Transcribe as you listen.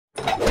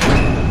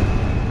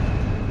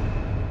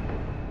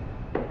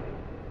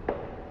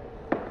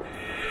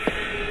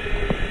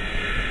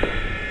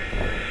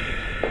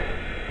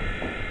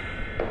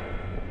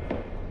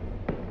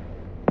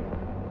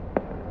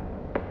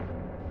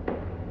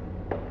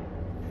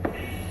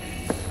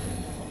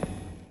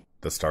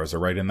The stars are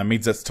right, and that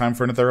means it's time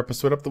for another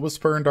episode of The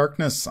Whisper in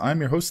Darkness.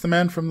 I'm your host, the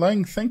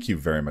Manfromleng. Thank you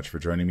very much for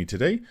joining me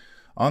today.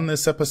 On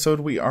this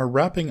episode, we are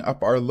wrapping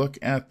up our look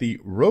at the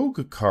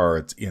rogue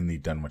cards in the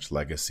Dunwich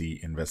Legacy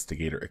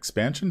Investigator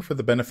Expansion. For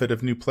the benefit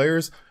of new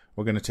players,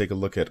 we're going to take a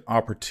look at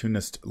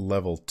Opportunist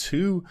Level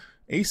 2,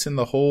 Ace in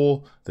the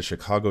Hole, the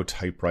Chicago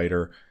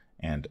Typewriter,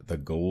 and the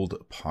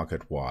Gold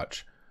Pocket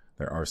Watch.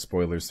 There are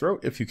spoilers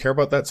throughout if you care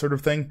about that sort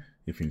of thing.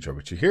 If you enjoy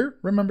what you hear,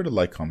 remember to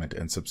like, comment,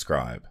 and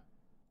subscribe.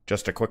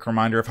 Just a quick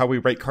reminder of how we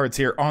rate cards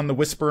here on The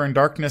Whisper in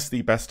Darkness.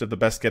 The best of the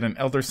best get an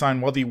Elder Sign,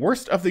 while the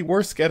worst of the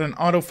worst get an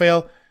Auto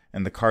Fail,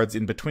 and the cards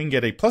in between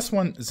get a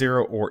 +1,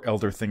 0, or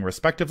Elder Thing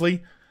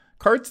respectively.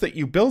 Cards that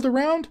you build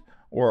around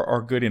or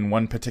are good in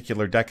one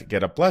particular deck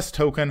get a Bless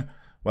token,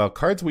 while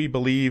cards we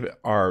believe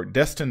are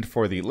destined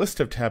for the list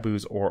of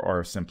taboos or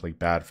are simply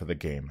bad for the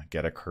game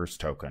get a Curse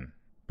token.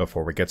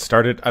 Before we get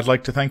started, I'd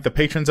like to thank the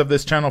patrons of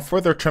this channel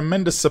for their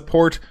tremendous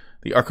support.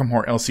 The Arkham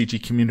Horror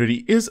LCG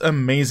community is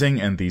amazing,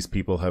 and these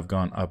people have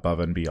gone above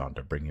and beyond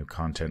to bring you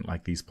content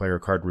like these player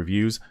card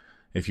reviews.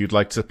 If you'd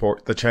like to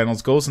support the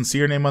channel's goals and see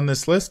your name on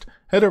this list,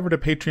 head over to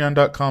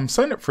patreon.com,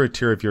 sign up for a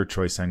tier of your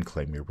choice, and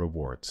claim your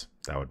rewards.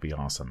 That would be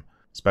awesome.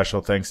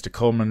 Special thanks to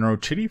Cole Monroe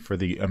Chitty for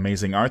the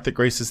amazing art that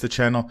graces the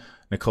channel,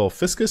 Nicole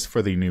Fiscus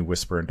for the new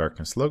Whisper in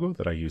Darkness logo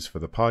that I use for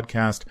the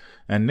podcast,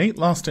 and Nate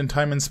Lost in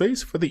Time and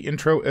Space for the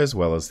intro as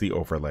well as the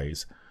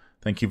overlays.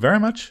 Thank you very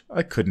much.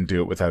 I couldn't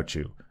do it without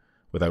you.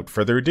 Without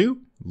further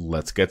ado,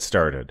 let's get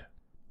started.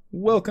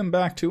 Welcome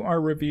back to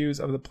our reviews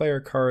of the player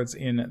cards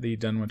in the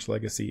Dunwich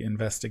Legacy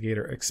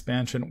Investigator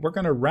Expansion. We're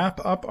going to wrap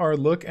up our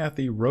look at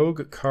the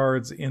rogue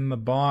cards in the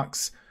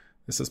box.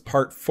 This is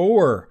part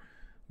 4.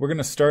 We're going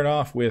to start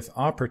off with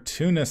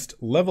Opportunist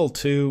Level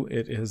 2.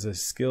 It is a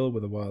skill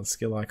with a wild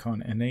skill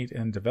icon, innate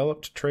and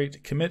developed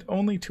trait. Commit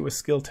only to a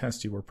skill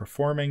test you are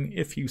performing.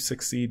 If you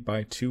succeed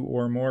by 2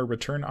 or more,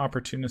 return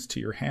Opportunist to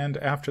your hand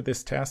after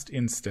this test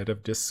instead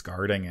of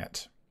discarding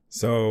it.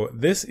 So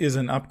this is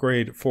an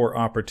upgrade for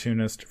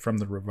Opportunist from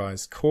the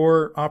revised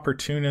core.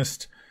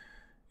 Opportunist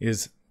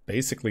is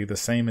basically the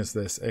same as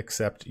this,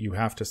 except you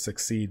have to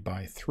succeed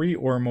by 3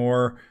 or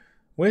more,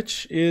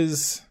 which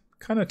is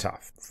kind of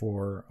tough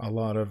for a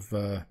lot of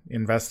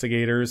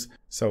investigators.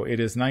 So it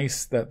is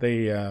nice that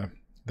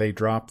they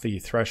drop the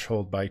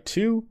threshold by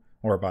 2,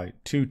 or by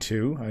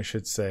 2, I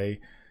should say.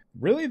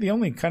 Really, the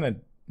only kind of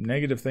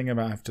negative thing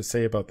I have to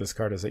say about this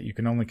card is that you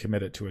can only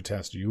commit it to a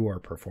test you are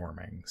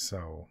performing.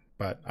 So,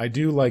 but I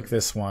do like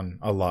this one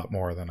a lot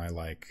more than I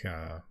like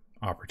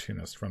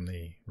Opportunist from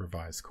the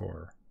revised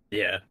core.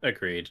 Yeah,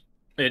 agreed.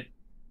 It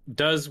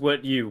does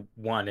what you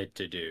want it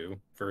to do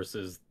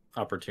versus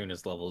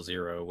Opportunist Level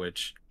 0,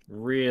 which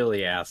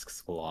really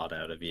asks a lot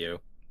out of you.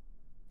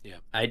 Yeah.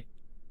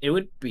 It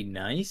would be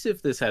nice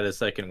if this had a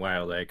second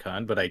wild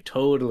icon, but I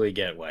totally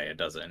get why it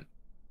doesn't.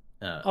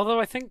 Although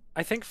I think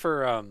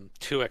for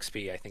 2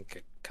 XP, I think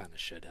it kind of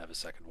should have a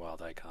second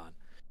wild icon.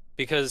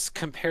 Because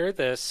compare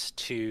this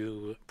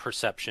to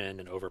Perception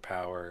and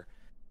Overpower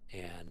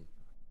and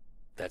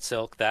that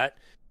Silk, that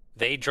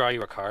they draw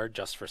you a card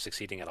just for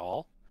succeeding at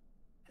all.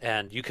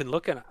 And you can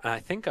look at, I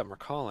think I'm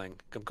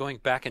going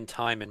back in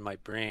time in my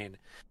brain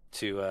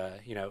to,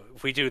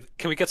 if we do,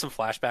 can we get some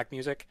flashback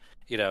music,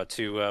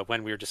 to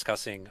when we were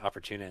discussing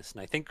Opportunist?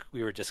 And I think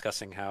we were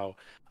discussing how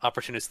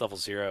Opportunist Level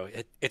 0,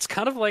 it's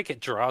kind of like it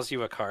draws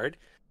you a card,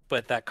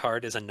 but that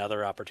card is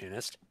another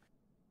Opportunist.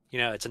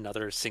 It's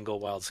another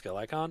single wild skill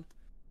icon.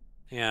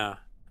 Yeah.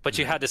 But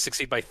you had to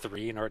succeed by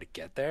 3 in order to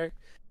get there.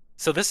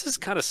 So this is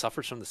kind of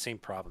suffers from the same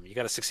problem. You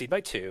got to succeed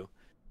by 2,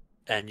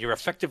 and you're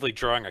effectively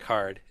drawing a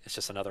card. It's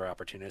just another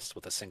Opportunist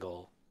with a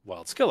single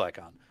wild skill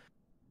icon.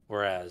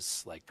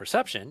 Whereas, like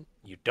Perception,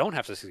 you don't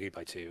have to succeed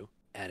by 2,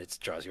 and it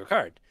draws you a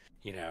card.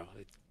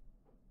 It's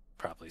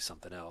probably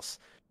something else.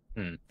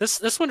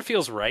 This one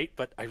feels right,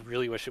 but I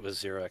really wish it was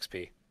 0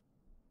 XP.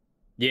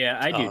 Yeah,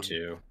 I do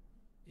too.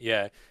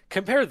 Yeah,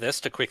 compare this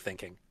to Quick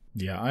Thinking.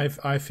 Yeah,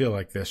 I feel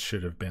like this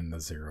should have been the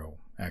 0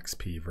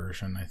 XP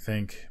version. I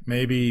think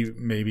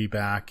maybe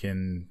back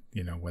in,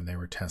 when they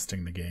were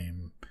testing the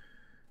game,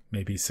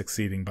 maybe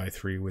succeeding by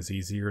 3 was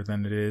easier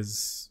than it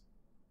is.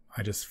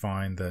 I just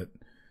find that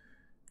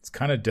it's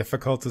kind of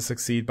difficult to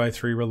succeed by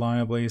 3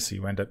 reliably, so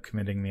you end up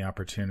committing the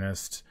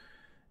Opportunist,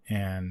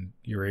 and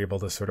you're able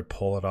to sort of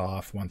pull it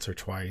off once or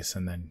twice,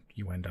 and then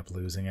you end up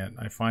losing it.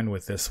 I find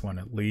with this one,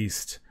 at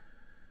least,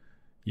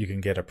 you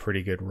can get a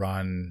pretty good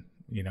run,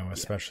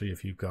 especially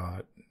if you've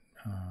got,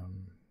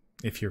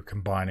 if you're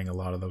combining a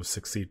lot of those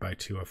succeed by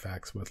 2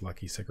 effects with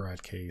Lucky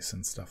Cigarette Case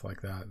and stuff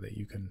like that, that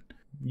you can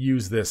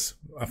use this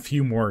a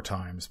few more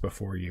times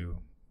before you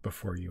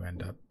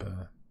end up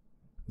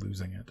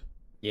losing it.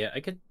 Yeah,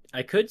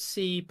 I could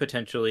see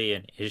potentially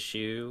an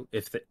issue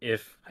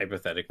if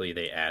hypothetically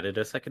they added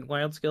a second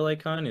wild skill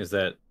icon, is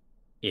that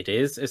it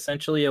is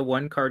essentially a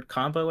 1-card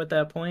combo at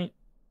that point,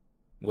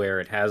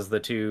 where it has the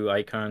 2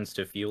 icons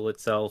to fuel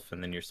itself,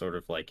 and then you're sort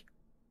of like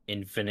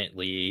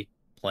infinitely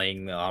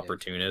playing the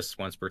Opportunist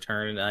once per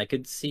turn. And I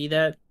could see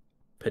that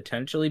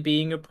potentially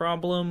being a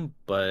problem,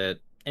 and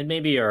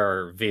maybe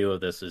our view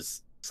of this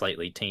is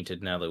slightly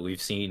tainted now that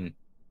we've seen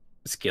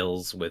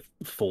skills with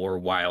 4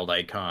 wild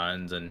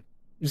icons and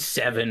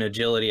 7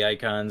 agility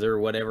icons or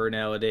whatever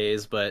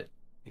nowadays. But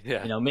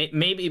Yeah.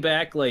 maybe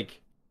back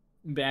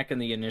in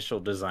the initial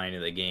design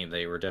of the game,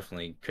 they were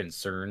definitely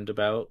concerned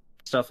about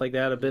stuff like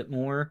that a bit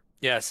more.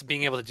 Yes,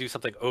 being able to do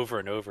something over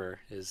and over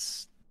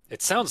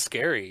it sounds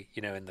scary,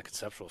 in the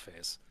conceptual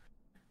phase.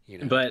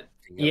 But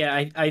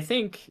yeah, I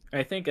think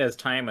as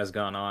time has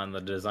gone on,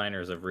 the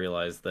designers have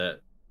realized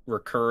that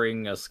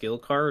recurring a skill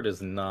card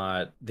is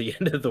not the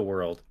end of the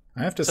world.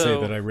 I have to say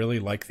that I really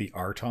like the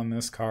art on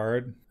this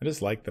card. I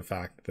just like the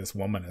fact that this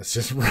woman is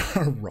just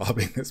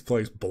robbing this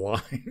place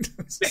blind.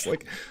 It's just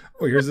like,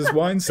 oh, here's this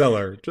wine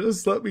cellar.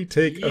 Just let me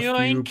take a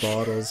few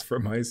bottles for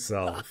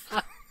myself.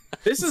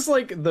 This is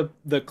like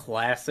the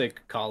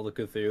classic Call of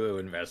Cthulhu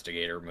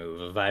investigator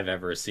move, if I've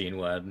ever seen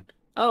one.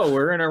 Oh,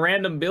 we're in a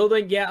random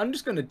building? Yeah, I'm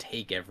just going to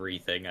take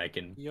everything I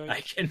can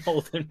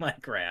hold in my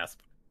grasp.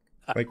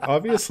 Like,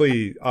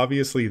 obviously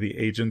the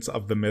agents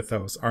of the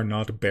mythos are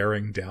not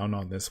bearing down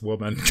on this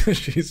woman.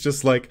 She's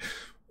just like,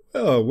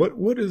 oh,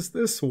 what is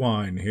this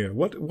wine here?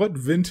 What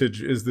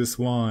vintage is this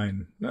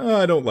wine? No,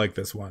 I don't like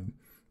this one.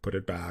 Put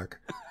it back.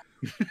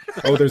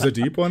 Oh, there's a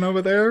deep one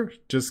over there?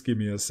 Just give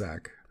me a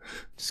sec.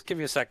 Just give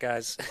me a sec,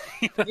 guys.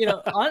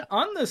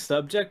 On the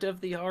subject of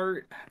the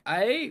art,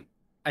 I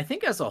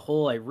think as a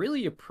whole, I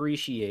really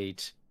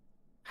appreciate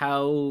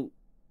how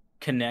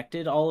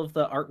connected all of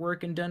the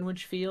artwork in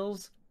Dunwich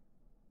feels.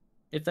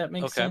 If that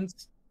makes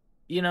sense.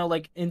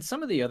 Like in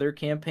some of the other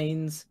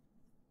campaigns,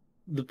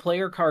 the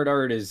player card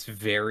art is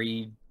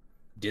very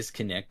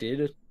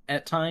disconnected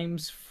at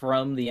times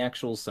from the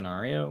actual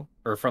scenario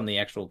or from the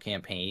actual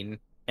campaign.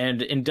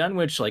 And in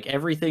Dunwich, like,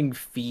 everything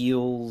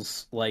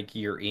feels like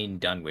you're in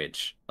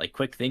Dunwich. Like,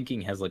 Quick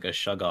Thinking has like a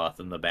Shuggoth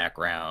in the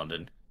background,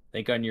 and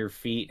Think on Your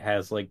Feet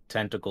has like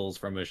tentacles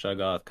from a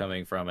Shuggoth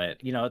coming from it.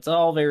 It's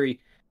all very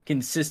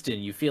consistent.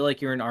 You feel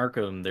like you're in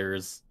Arkham.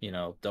 There's,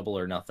 Double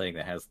or Nothing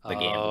that has the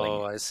gambling.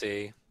 Oh, I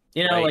see.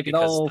 Right, like it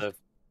all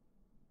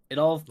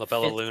La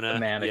Bella fits Luna.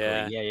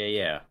 thematically.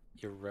 Yeah.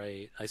 You're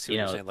right. I see what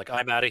you're saying. Like,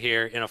 I'm out of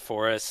here in a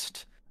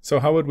forest. So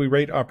how would we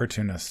rate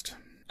Opportunist?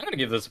 I'm going to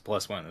give this a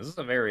 +1. This is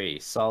a very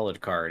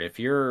solid card. If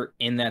you're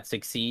in that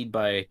succeed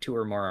by 2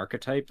 or more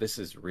archetype, this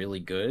is really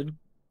good.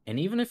 And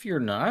even if you're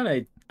not,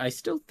 I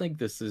still think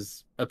this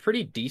is a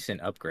pretty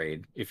decent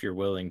upgrade if you're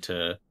willing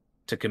to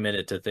commit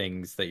it to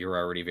things that you're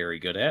already very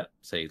good at,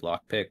 say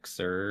lockpicks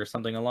or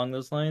something along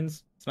those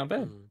lines. It's not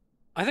bad.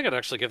 I think I'd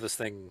actually give this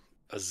thing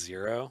a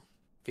 0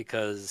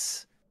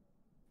 because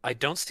I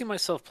don't see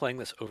myself playing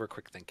this over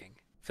Quick Thinking.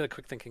 I feel like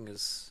Quick Thinking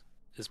is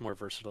more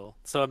versatile.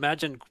 So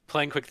imagine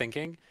playing Quick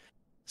Thinking,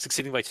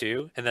 succeeding by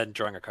 2, and then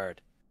drawing a card.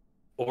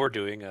 Or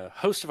doing a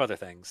host of other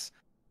things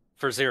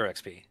for 0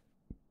 XP.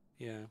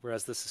 Yeah,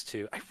 whereas this is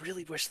 2. I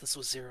really wish this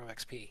was 0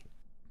 XP.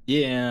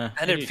 Yeah.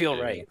 And it'd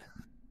feel right.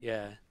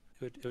 Yeah,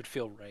 it would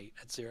feel right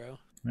at 0.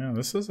 Yeah,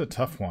 this is a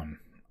tough one.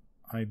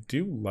 I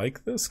do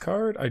like this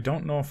card. I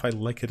don't know if I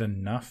like it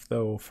enough,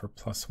 though, for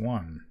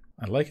 +1.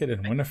 I like it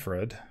in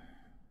Winifred,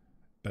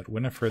 but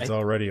Winifred's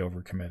already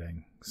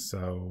overcommitting,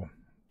 so...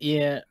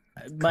 Yeah,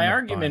 my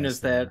argument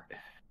is that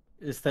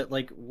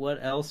like, what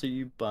else are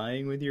you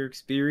buying with your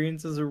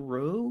experience as a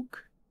rogue?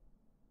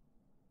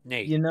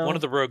 Nate, one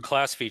of the rogue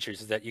class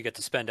features is that you get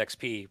to spend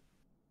XP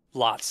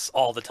lots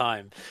all the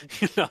time,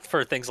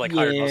 for things like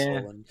Hired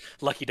Muscle and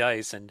Lucky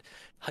Dice and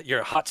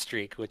your Hot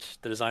Streak, which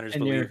the designers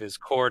believe is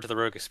core to the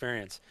rogue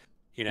experience.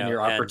 And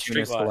your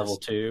Opportunist level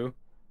 2.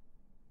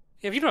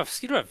 Yeah, if you don't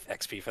have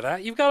XP for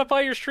that, you've got to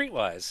buy your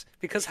Streetwise,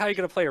 because how are you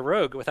going to play a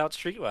rogue without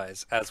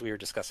Streetwise, as we were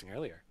discussing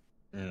earlier?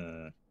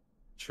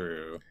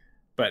 True.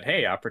 But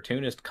hey,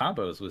 Opportunist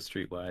combos with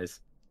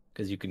Streetwise,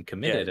 because you can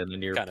commit it and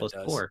then you're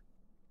 +4.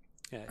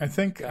 Yeah, I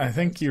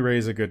think you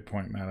raise a good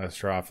point,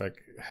 Mattastrophic.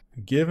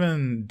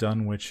 Given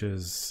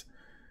Dunwich's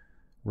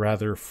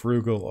rather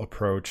frugal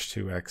approach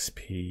to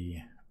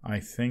XP, I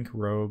think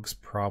rogues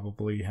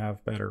probably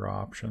have better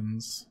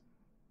options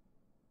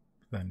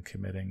than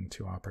committing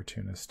to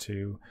Opportunist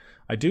 2.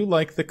 I do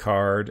like the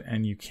card,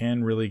 and you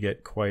can really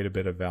get quite a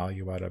bit of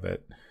value out of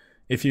it.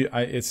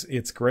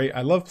 It's great.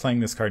 I love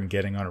playing this card and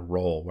getting on a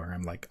roll where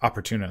I'm like,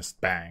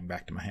 Opportunist, bang,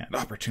 back to my hand.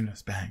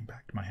 Opportunist, bang,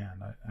 back to my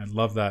hand. I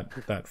love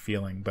that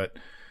feeling, but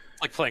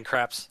like playing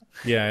craps.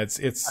 Yeah,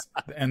 it's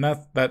and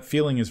that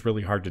feeling is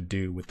really hard to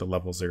do with the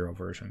level 0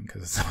 version,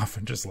 because it's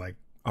often just like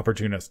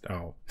Opportunist.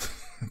 Oh,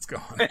 it's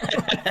gone.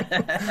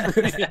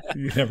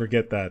 You never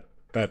get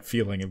that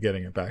feeling of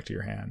getting it back to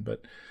your hand.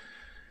 But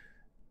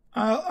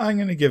I'm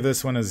going to give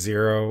this one a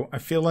 0. I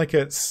feel like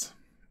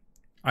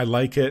I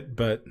like it,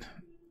 but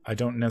I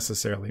don't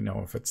necessarily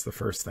know if it's the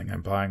first thing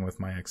I'm buying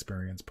with my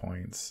experience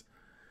points.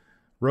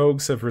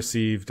 Rogues have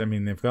received,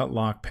 they've got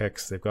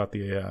lockpicks, they've got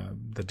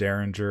the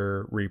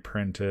Derringer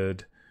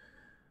reprinted,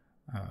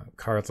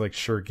 cards like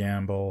Sure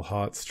Gamble,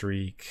 Hot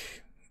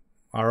Streak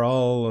are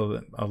all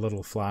a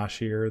little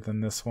flashier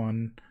than this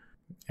one.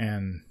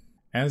 And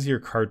as your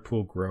card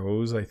pool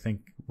grows, I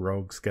think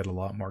rogues get a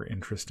lot more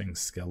interesting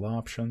skill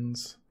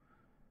options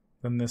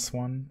than this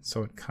one.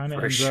 So it kind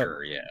of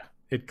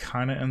it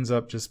kind of ends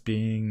up just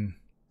being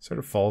sort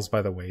of falls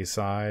by the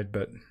wayside.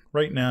 But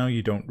right now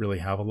you don't really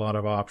have a lot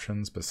of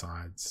options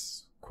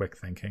besides quick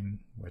thinking,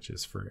 which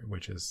is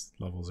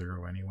level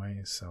 0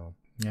 anyway. So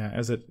yeah,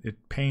 as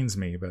it pains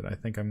me, but I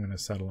think I'm going to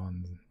settle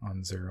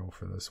on 0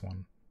 for this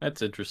one.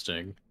 That's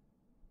interesting.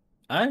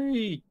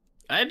 I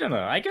don't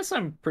know. I guess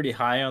I'm pretty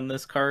high on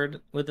this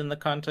card within the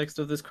context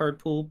of this card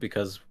pool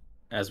because,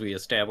 as we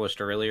established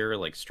earlier,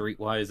 like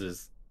Streetwise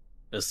is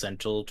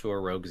essential to a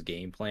rogue's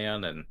game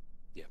plan, and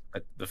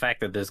the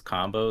fact that this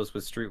combos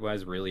with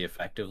Streetwise really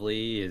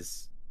effectively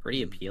is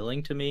pretty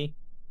appealing to me.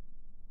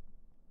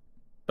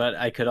 But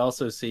I could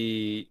also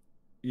see,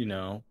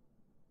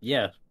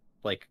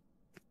 like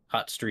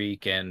Hot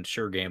Streak and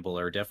Sure Gamble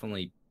are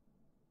definitely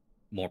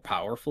more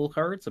powerful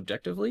cards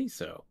objectively,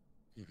 so...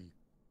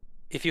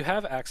 If you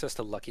have access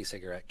to Lucky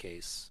Cigarette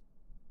Case,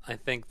 I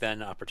think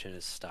then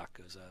Opportunist stock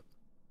goes up.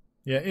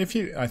 Yeah,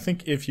 I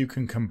think if you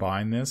can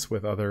combine this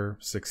with other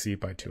Succeed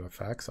by 2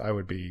 effects, I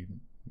would be,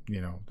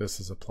 this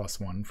is a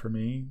 +1 for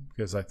me,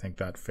 because I think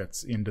that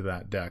fits into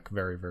that deck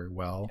very, very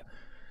well. Yeah.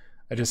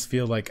 I just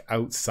feel like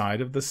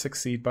outside of the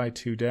Succeed by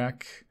 2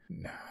 deck,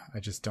 I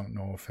just don't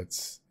know if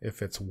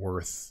it's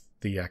worth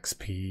the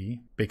XP,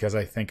 because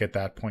I think at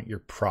that point you're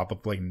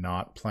probably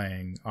not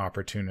playing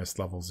Opportunist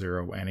level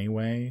 0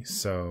 anyway,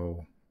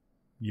 so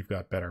you've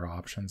got better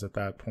options at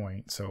that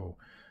point. So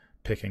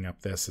picking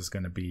up this is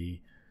going to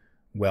be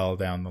well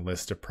down the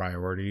list of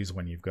priorities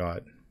when you've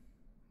got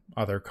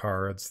other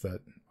cards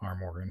that are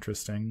more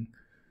interesting.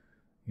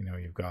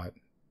 You've got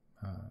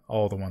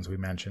all the ones we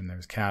mentioned.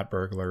 There's Cat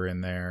Burglar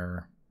in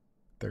there,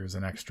 there's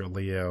an extra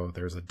Leo,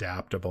 there's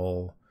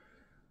Adaptable.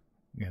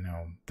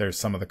 There's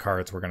some of the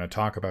cards we're going to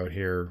talk about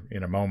here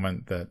in a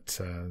moment that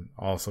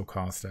also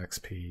cost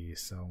XP.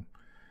 So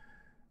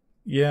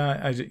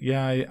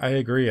I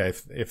agree.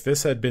 If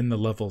this had been the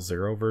level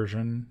 0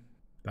 version,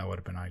 that would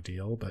have been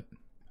ideal, but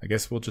I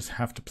guess we'll just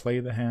have to play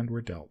the hand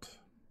we're dealt.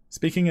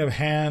 Speaking of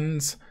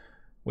hands,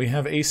 we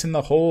have Ace in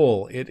the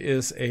Hole. It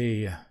is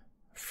a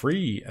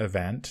free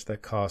event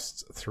that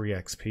costs 3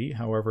 XP.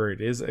 However,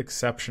 it is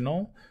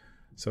exceptional,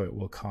 so it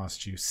will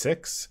cost you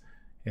 6.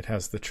 It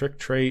has the trick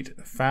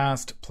trait,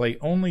 fast, play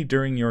only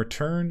during your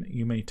turn.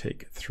 You may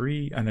take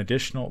an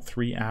additional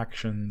 3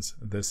 actions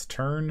this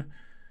turn.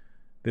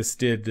 This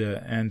did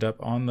end up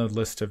on the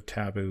list of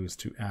taboos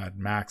to add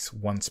max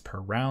once per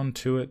round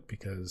to it,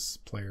 because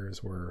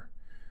players were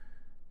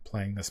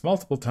playing this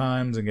multiple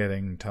times and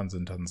getting tons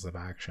and tons of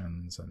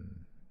actions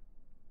and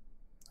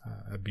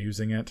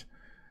abusing it.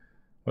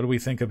 What do we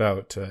think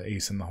about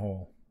Ace in the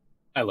Hole?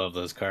 I love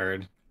this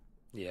card.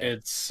 Yeah,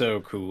 it's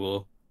so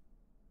cool.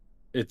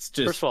 It's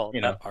just, first of all,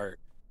 that art.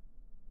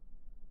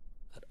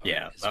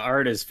 The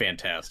art is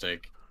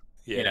fantastic.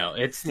 Yeah.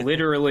 It's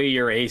literally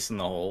your Ace in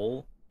the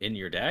Hole in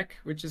your deck,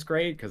 which is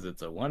great because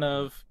it's a one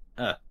of.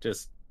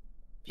 Just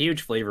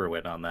huge flavor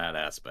win on that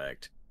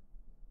aspect.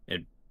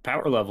 And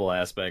power level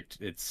aspect,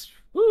 it's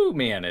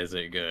man, is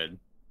it good?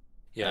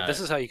 Yeah, this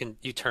is how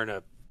you turn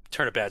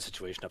a bad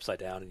situation upside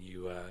down and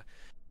you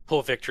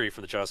pull victory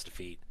from the jaws of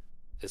defeat.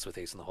 Is with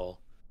Ace in the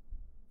Hole.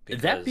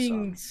 Because, that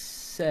being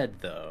said,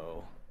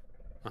 though.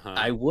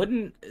 I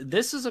wouldn't.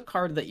 This is a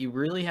card that you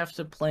really have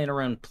to plan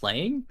around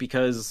playing,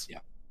 because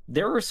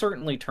there are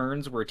certainly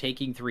turns where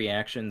taking 3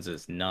 actions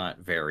is not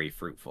very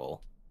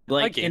fruitful.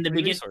 Like in the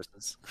beginning,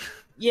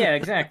 yeah,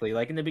 exactly.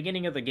 Like in the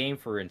beginning of the game,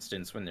 for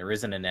instance, when there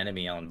isn't an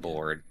enemy on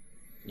board,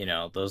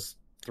 those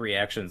 3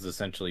 actions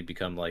essentially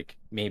become like,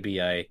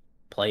 maybe I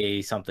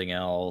play something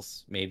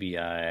else, maybe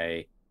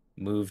I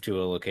move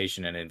to a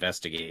location and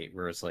investigate.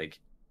 Whereas like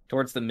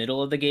towards the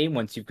middle of the game,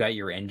 once you've got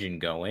your engine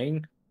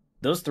going,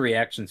 those 3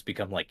 actions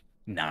become like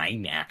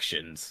 9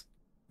 actions.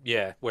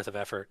 Yeah, worth of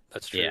effort.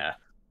 That's true. Yeah.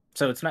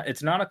 So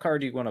it's not a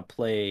card you want to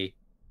play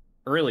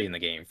early in the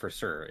game for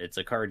sure. It's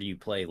a card you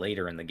play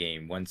later in the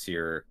game once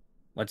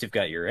you've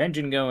got your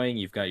engine going,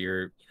 you've got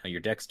your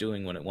deck's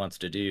doing what it wants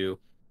to do.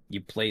 You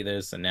play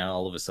this, and now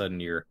all of a sudden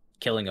you're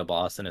killing a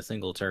boss in a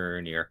single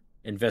turn. You're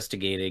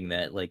investigating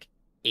that like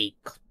 8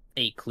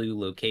 clue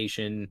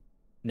location,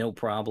 no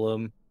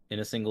problem, in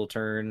a single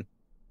turn.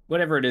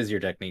 Whatever it is your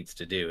deck needs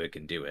to do, it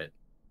can do it.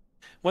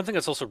 One thing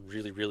that's also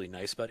really, really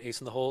nice about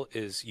Ace in the Hole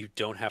is you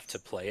don't have to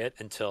play it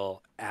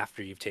until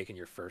after you've taken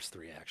your first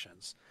 3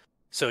 actions.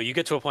 So you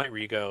get to a point where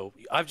you go,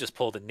 I've just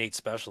pulled a Nate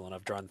special and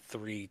I've drawn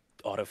 3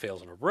 auto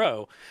fails in a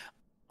row,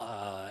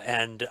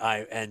 and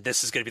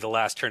this is going to be the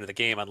last turn of the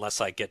game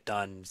unless I get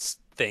done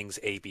things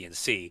A, B, and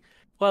C.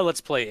 Well,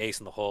 let's play Ace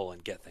in the Hole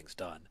and get things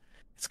done.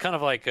 It's kind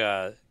of like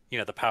the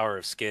power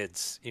of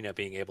Skids,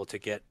 being able to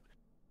get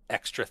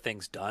extra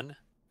things done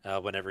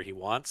whenever he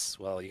wants.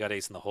 Well, you got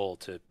Ace in the Hole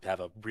to have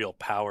a real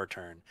power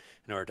turn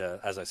in order to,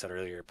 as I said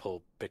earlier,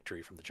 pull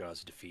victory from the jaws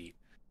of defeat.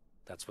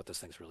 That's what this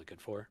thing's really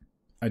good for.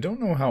 I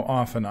don't know how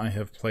often I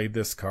have played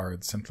this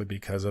card simply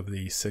because of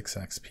the 6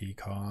 XP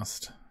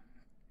cost.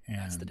 And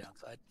that's the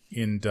downside.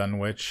 In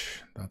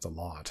Dunwich, that's a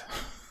lot.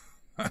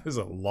 That is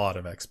a lot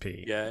of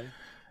XP. Yeah.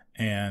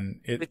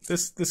 And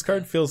this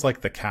card feels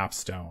like the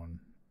capstone.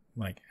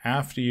 Like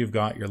after you've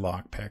got your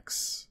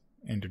lockpicks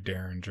and your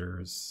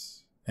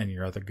derringers and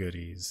your other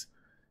goodies.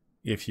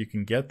 If you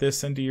can get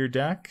this into your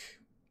deck,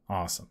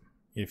 awesome.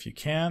 If you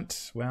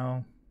can't,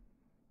 well,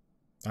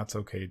 that's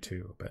okay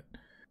too. But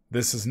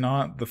this is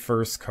not the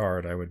first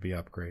card I would be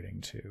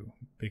upgrading to,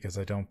 because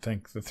I don't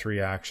think the 3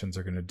 actions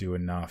are going to do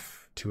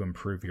enough to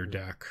improve your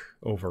deck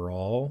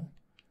overall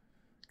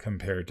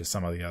compared to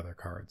some of the other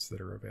cards that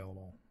are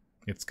available.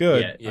 It's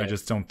good. I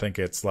just don't think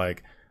it's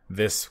like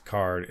this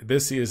card.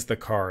 This is the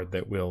card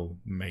that will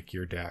make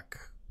your deck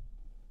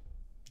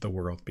the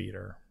world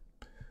beater.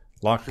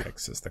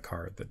 Lockpicks is the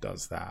card that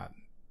does that.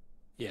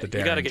 Yeah, you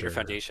got to get your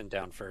foundation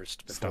down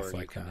first before stuff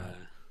like you can, that.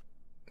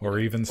 Or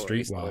even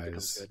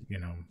streetwise,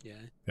 Yeah.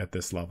 at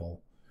this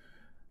level,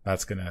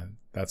 that's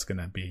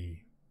gonna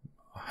be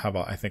have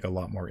I think a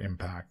lot more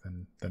impact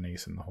than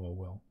Ace in the Hole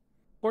will.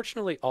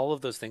 Fortunately, all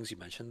of those things you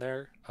mentioned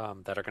there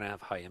that are going to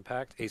have high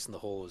impact, Ace in the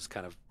Hole is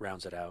kind of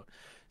rounds it out.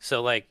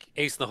 So like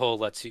Ace in the Hole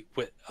lets you,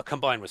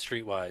 combined with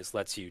Streetwise,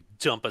 lets you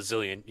dump your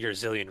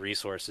zillion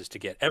resources to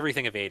get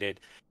everything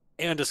evaded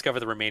and discover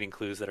the remaining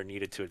clues that are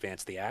needed to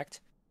advance the act,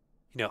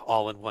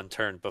 all in one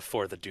turn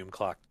before the doom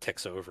clock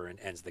ticks over and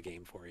ends the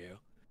game for you.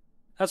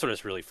 That's what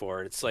it's really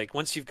for. It's like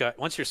once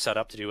you're set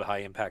up to do high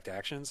impact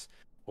actions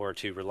or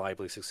to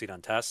reliably succeed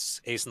on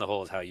tests, Ace in the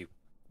Hole is how you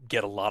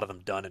get a lot of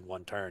them done in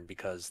one turn,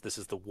 because this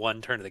is the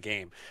one turn of the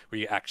game where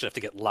you actually have to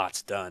get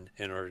lots done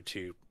in order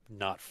to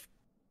not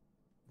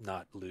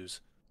lose.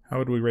 How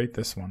would we rate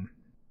this one?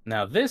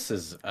 Now this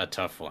is a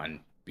tough one,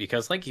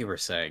 because like you were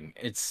saying,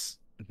 it's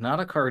not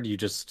a card you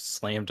just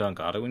slam dunk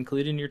auto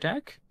include in your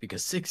deck,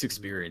 because 6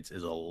 experience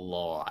is a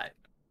lot.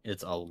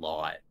 It's a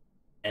lot.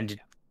 And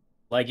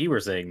like you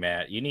were saying,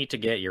 Matt, you need to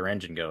get your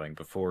engine going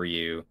before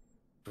you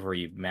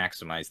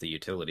maximize the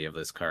utility of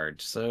this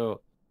card.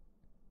 So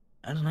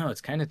I don't know, it's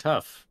kind of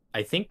tough.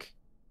 I think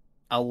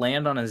I'll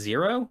land on a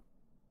 0.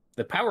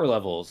 The power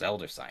level is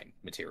Elder Sign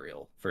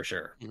material, for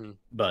sure. Mm-hmm.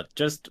 But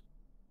just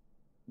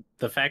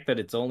the fact that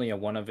it's only a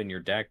 1 of in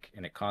your deck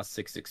and it costs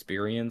 6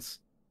 experience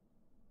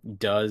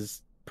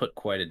does put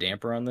quite a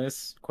damper on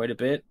this, quite a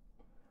bit.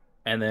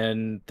 And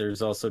then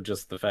there's also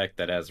just the fact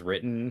that as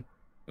written,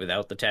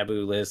 without the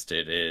taboo list,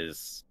 it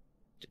is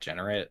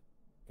degenerate,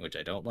 which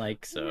I don't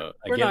like. So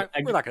we're not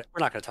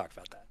gonna talk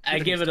about that. I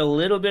give it a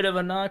little bit of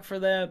a knock for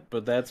that,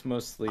 but that's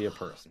mostly a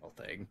personal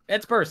thing.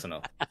 It's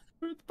personal.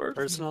 It's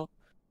personal.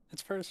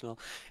 It's personal.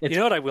 You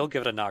know what I will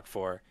give it a knock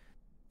for?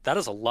 That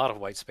is a lot of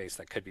white space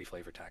that could be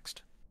flavor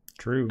text.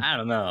 True. I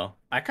don't know.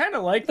 I kind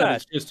of like that.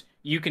 It's just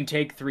you can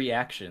take 3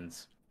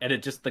 actions, and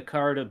the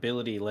card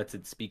ability lets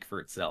it speak for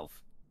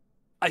itself.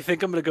 I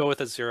think I'm gonna go with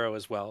a 0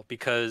 as well,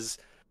 because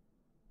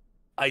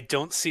I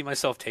don't see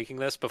myself taking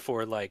this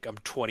before like I'm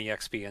 20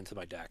 XP into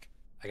my deck.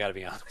 I gotta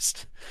be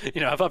honest.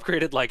 I've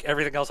upgraded like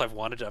everything else I've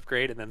wanted to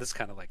upgrade, and then this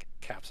kind of like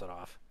caps it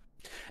off.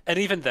 And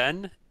even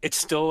then, it's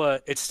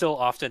still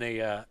often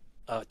a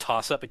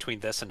toss up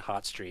between this and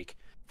Hot Streak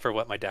for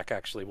what my deck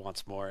actually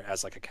wants more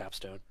as like a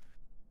capstone.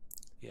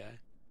 Yeah.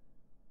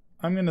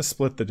 I'm gonna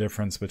split the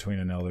difference between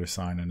an Elder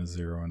Sign and a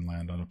 0 and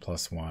land on a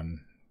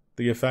 +1.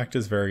 The effect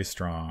is very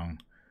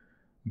strong,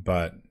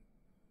 but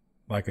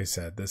like I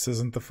said, this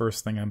isn't the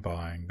first thing I'm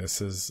buying.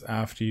 This is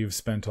after you've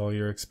spent all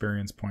your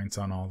experience points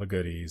on all the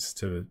goodies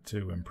to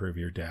improve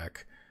your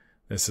deck.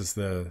 This is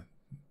the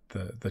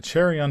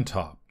cherry on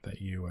top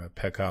that you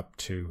pick up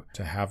to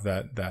have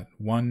that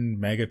one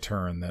mega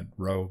turn that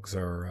rogues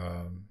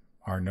are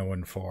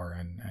known for,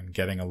 and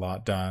getting a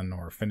lot done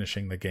or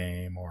finishing the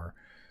game or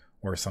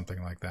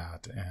something like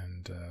that.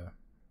 And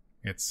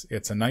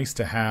it's a nice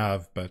to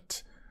have,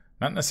 but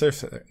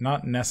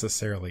not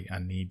necessarily a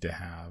need to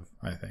have,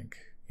 I think,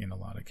 in a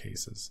lot of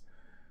cases.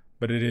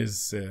 But it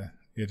is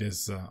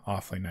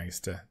awfully nice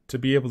to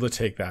be able to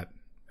take that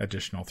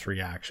additional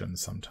 3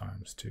 actions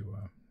sometimes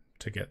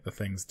to get the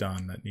things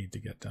done that need to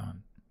get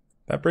done.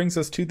 That brings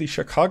us to the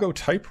Chicago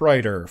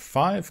Typewriter,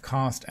 5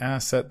 cost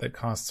asset that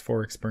costs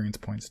 4 experience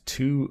points,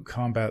 2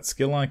 combat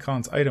skill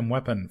icons, item,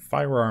 weapon,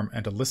 firearm,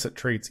 and illicit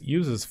traits,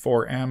 uses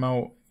 4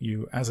 ammo.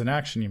 As an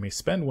action, you may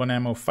spend 1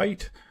 ammo,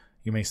 fight.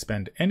 You may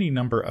spend any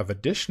number of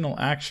additional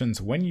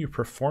actions when you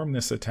perform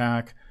this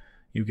attack.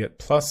 You get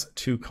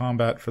 +2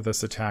 combat for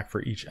this attack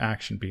for each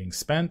action being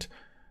spent,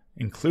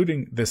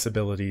 including this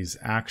ability's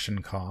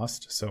action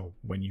cost. So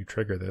when you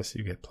trigger this,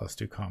 you get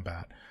 +2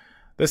 combat.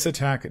 This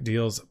attack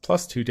deals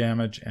 +2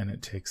 damage, and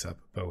it takes up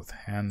both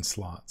hand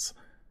slots.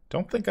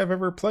 Don't think I've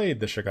ever played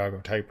the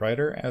Chicago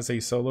Typewriter as a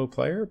solo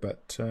player,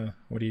 but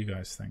what do you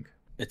guys think?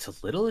 It's a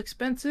little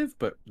expensive,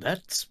 but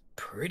that's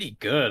pretty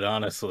good,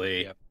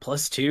 honestly. Yep.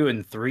 +2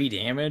 and 3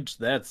 damage,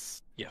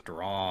 that's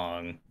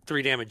strong.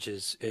 3 damage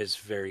is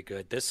very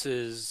good. This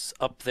is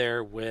up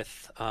there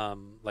with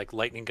like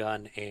Lightning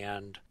Gun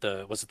and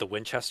the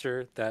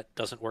Winchester that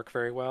doesn't work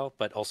very well,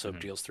 but also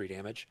deals 3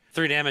 damage.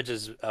 3 damage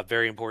is a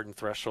very important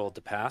threshold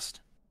to pass,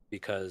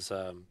 because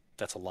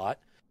that's a lot.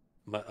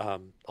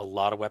 A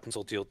lot of weapons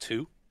will deal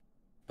 2,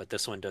 but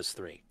this one does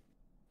 3,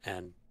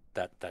 and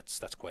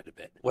that's quite a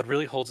bit. What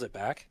really holds it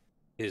back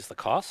is the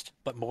cost,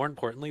 but more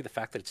importantly, the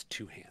fact that it's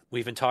 2-hand.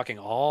 We've been talking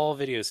all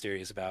video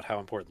series about how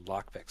important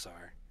lockpicks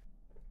are.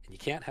 You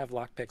can't have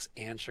lockpicks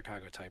and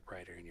Chicago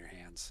Typewriter in your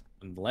hands.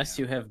 Unless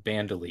you have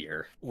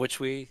Bandolier.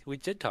 Which we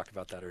did talk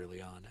about that early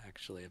on,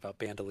 actually, about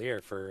Bandolier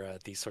for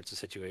these sorts of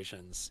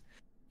situations.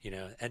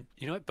 And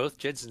you know what? Both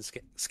Jids and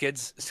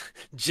Skids,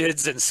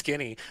 Jids and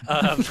Skinny,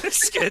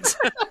 Skids,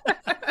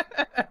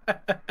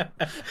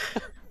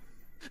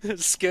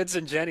 Skids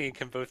and Jenny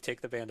can both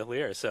take the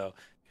Bandolier. So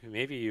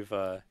maybe you've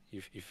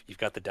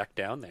got the deck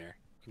down there.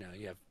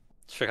 You have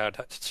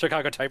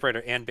Chicago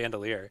Typewriter and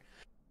Bandolier.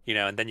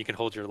 And then you can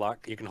hold your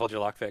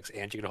lockpicks,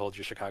 and you can hold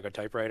your Chicago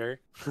Typewriter.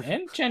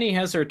 And Jenny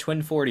has her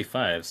twin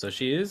 45, so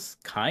she is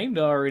kind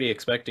of already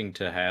expecting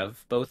to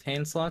have both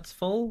hand slots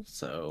full.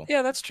 So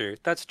yeah, that's true.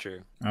 That's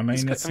true. I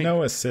mean, it's no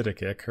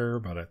acidic ichor,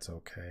 but it's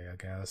okay, I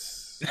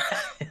guess.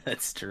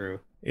 That's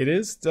true.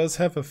 It does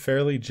have a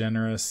fairly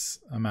generous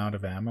amount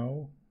of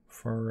ammo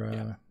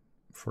for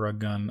a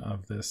gun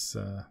of this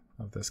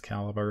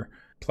caliber.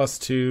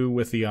 +2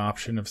 with the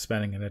option of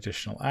spending an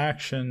additional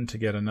action to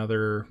get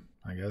another,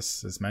 I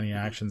guess, as many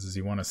actions as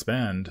you want to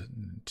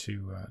spend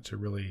to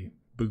really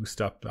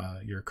boost up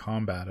your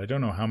combat. I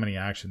don't know how many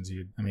actions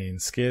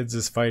Skids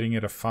is fighting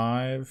at a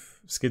 5.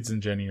 Skids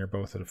and Jenny are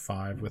both at a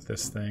 5 with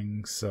this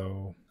thing.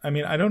 So, I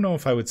don't know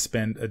if I would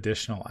spend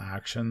additional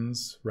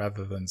actions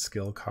rather than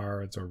skill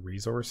cards or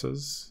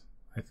resources.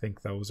 I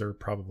think those are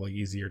probably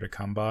easier to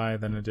come by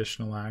than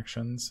additional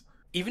actions.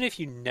 Even if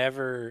you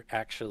never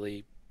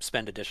actually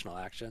spend additional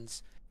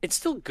actions, it's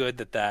still good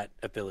that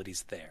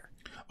ability's there.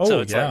 Oh,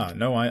 so yeah.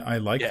 I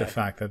like the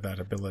fact that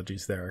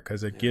ability's there,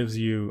 because it gives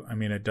you,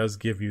 it does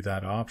give you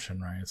that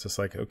option, right? It's just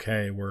like,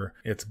 okay,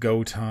 it's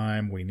go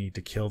time. We need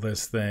to kill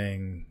this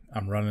thing.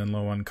 I'm running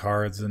low on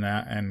cards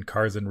and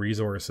cards and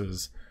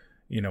resources,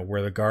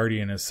 where the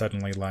Guardian is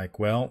suddenly like,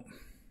 well,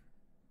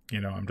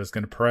 I'm just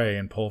going to pray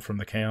and pull from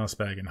the Chaos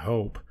Bag and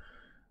hope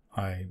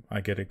I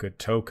get a good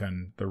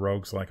token. The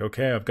Rogue's like,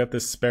 okay, I've got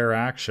this spare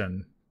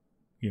action,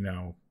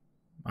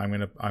 I'm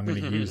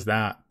going to use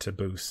that to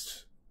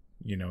boost,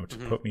 to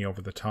put me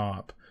over the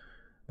top.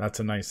 That's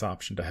a nice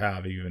option to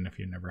have, even if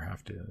you never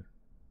have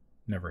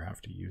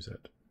to use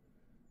it.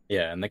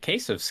 Yeah, in the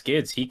case of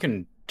Skids, he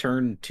can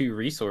turn 2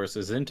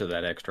 resources into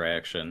that extra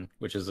action,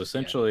 which is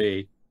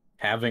essentially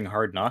having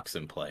Hard Knocks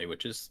in play,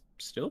 which is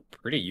still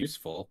pretty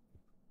useful.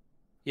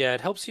 Yeah,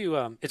 it helps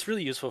you. It's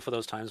really useful for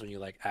those times when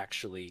you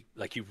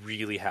you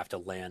really have to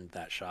land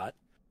that shot,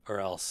 or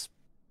else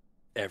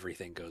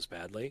everything goes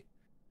badly.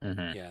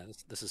 Mm-hmm. Yeah,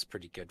 this is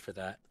pretty good for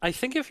that. I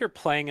think if you're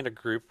playing in a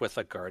group with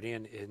a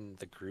Guardian in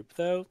the group,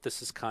 though,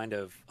 this is kind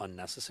of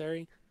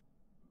unnecessary,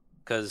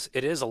 because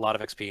it is a lot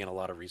of XP and a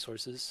lot of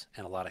resources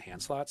and a lot of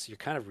hand slots. You're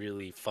kind of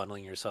really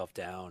funneling yourself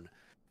down,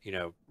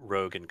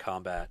 rogue in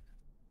combat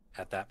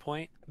at that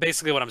point.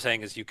 Basically, what I'm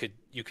saying is you could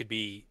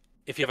be,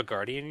 if you have a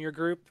Guardian in your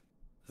group,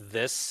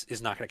 this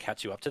is not going to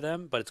catch you up to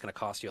them, but it's going to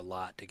cost you a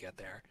lot to get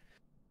there.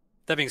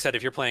 That being said,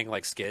 if you're playing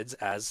like Skids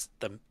as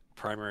the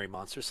primary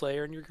monster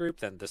slayer in your group,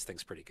 then this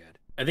thing's pretty good.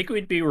 I think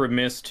we'd be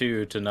remiss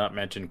to not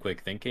mention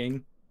quick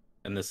thinking,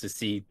 and this is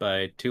C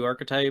by 2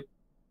 archetype.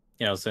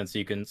 Since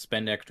you can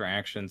spend extra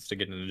actions to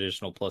get an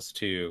additional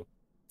 +2,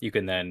 you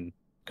can then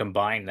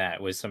combine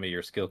that with some of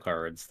your skill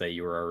cards that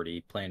you were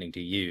already planning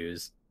to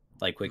use,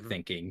 like quick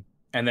thinking,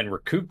 and then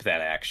recoup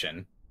that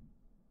action.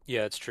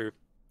 Yeah, it's true.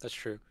 That's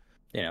true.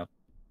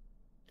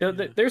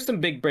 There's some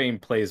big brain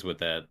plays with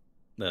that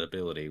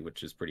ability,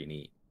 which is pretty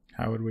neat.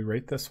 How would we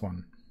rate this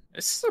one?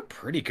 This is a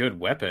pretty good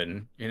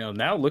weapon.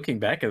 Now looking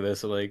back at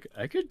this,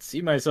 I could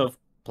see myself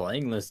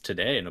playing this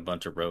today in a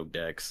bunch of rogue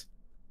decks.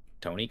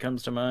 Tony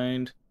comes to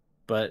mind.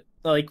 But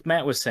like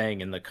Matt was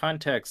saying, in the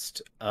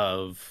context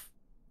of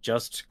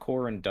just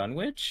Core and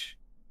Dunwich,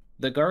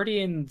 the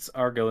Guardians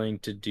are going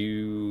to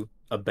do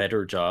a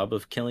better job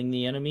of killing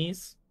the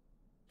enemies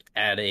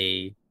at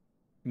a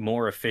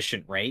more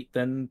efficient rate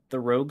than the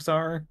rogues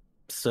are.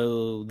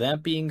 So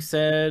that being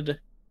said,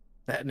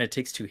 and it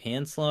takes 2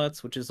 hand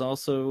slots, which is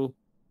also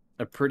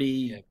a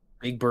pretty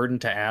big burden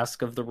to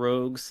ask of the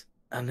rogues.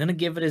 I'm going to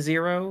give it a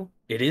 0.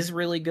 It is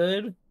really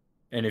good.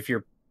 And if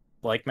you're,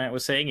 like Matt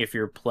was saying, if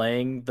you're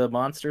playing the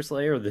Monster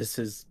Slayer, this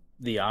is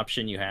the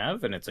option you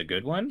have, and it's a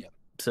good one. Yep.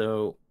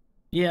 So,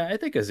 yeah, I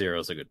think a 0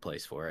 is a good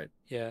place for it.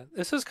 Yeah,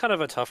 this is kind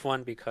of a tough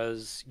one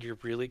because you're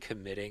really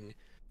committing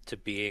to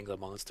being the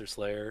Monster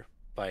Slayer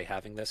by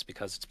having this,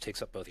 because it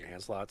takes up both your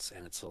hand slots,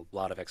 and it's a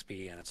lot of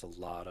XP, and it's a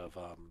lot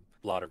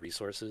of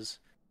resources.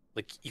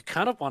 Like, you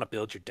kind of want to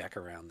build your deck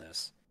around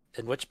this.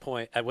 At which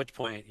point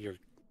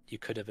you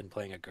could have been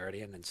playing a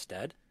Guardian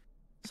instead.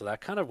 So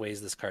that kind of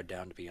weighs this card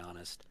down, to be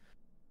honest.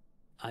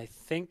 I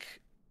think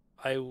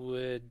by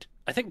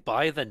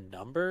the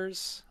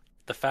numbers,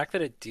 the fact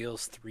that it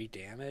deals 3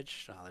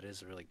 damage, that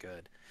is really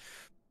good.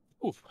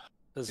 Oof.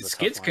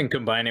 Skids can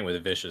combine it with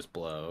a Vicious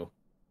Blow.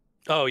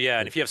 Oh yeah,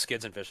 and if you have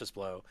Skids and Vicious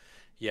Blow,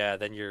 yeah,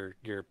 then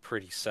you're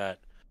pretty set.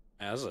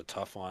 Man, this is a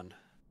tough one.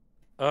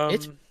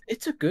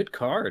 It's a good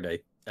card.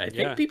 I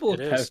think people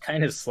have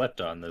kind of slept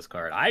on this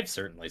card. I've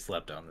certainly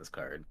slept on this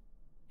card.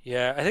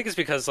 Yeah, I think it's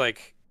because,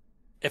 like,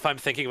 if I'm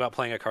thinking about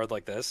playing a card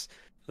like this,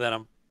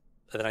 then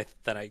I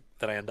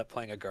end up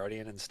playing a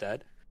Guardian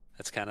instead.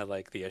 That's kind of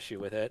like the issue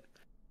with it.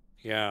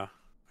 Yeah,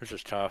 it's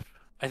just tough.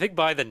 I think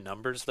by the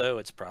numbers though,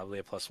 it's probably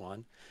a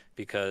 +1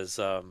 because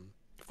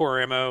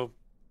 4 ammo,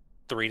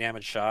 3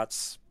 damage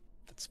shots.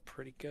 That's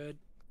pretty good.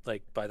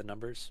 Like by the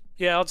numbers.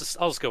 Yeah, I'll just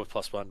go with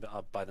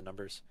 +1 by the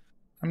numbers.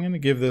 I'm going to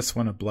give this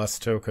one a bless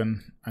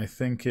token. I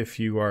think if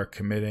you are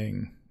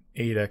committing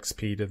 8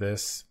 XP to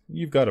this,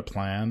 you've got a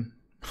plan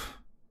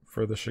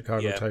for the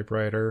Chicago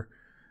Typewriter.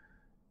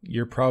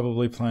 You're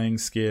probably playing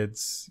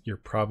skids. You're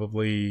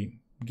probably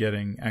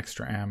getting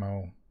extra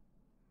ammo.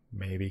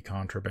 Maybe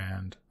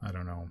contraband. I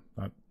don't know.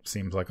 That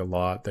seems like a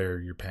lot there.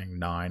 You're paying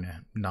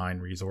nine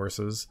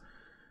resources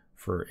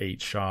for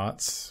 8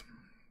 shots.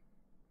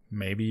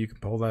 Maybe you can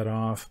pull that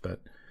off,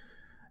 but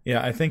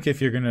yeah, I think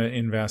if you're going to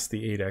invest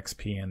the 8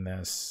 XP in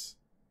this,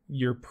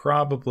 you're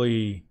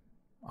probably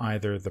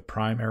either the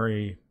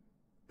primarily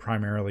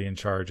in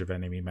charge of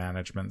enemy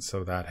management,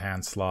 so that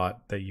hand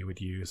slot that you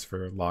would use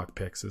for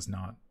lockpicks is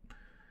not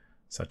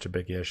such a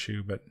big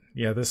issue. But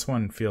yeah, this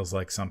one feels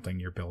like something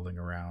you're building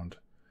around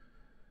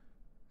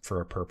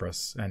for a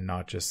purpose and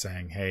not just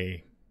saying,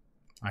 hey,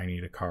 I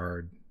need a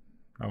card.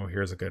 Oh,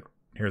 here's a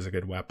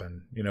good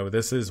weapon. You know,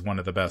 this is one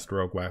of the best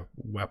rogue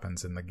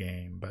weapons in the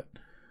game, but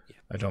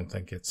I don't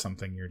think it's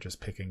something you're just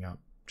picking up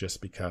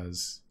just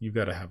because. You've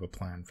got to have a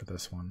plan for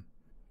this one.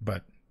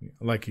 But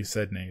like you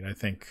said, Nate, I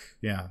think,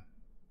 yeah,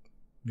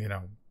 you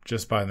know,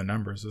 just by the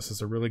numbers, this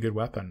is a really good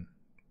weapon.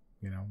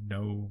 You know,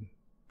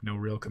 no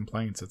real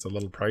complaints. It's a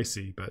little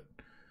pricey, but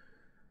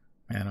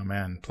man, oh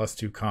man,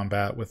 +2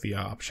 combat with the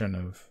option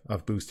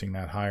of boosting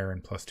that higher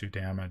and +2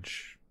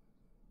 damage.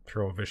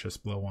 Throw a vicious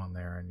blow on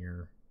there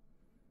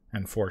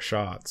and 4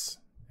 shots,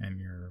 and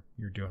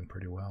you're doing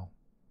pretty well.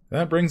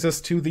 That brings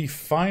us to the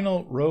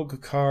final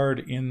rogue card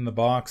in the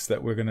box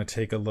that we're going to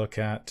take a look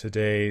at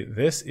today.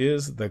 This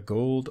is the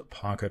Gold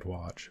Pocket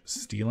Watch.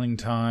 Stealing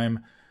Time.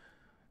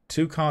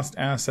 2-cost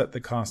asset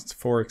that costs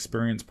 4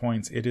 experience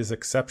points. It is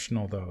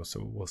exceptional though, so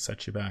it will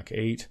set you back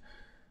 8.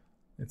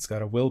 It's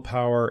got a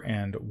willpower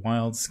and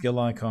wild skill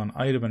icon,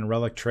 item, and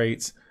relic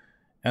traits.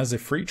 As a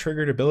free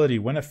triggered ability,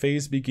 when a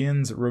phase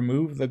begins,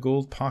 remove the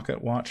Gold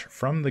Pocket Watch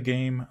from the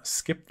game,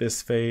 skip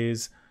this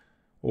phase.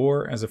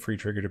 Or as a free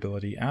triggered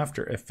ability,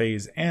 after a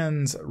phase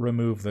ends,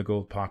 remove the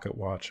Gold Pocket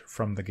Watch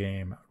from the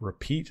game,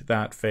 repeat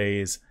that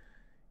phase,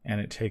 and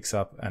it takes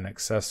up an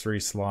accessory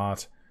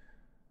slot.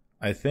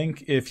 I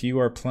think if you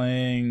are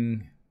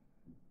playing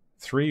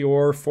 3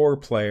 or 4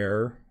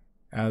 player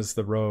as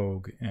the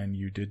rogue and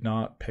you did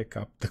not pick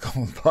up the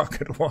Gold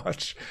Pocket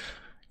Watch,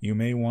 you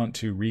may want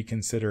to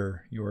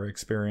reconsider your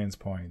experience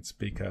points,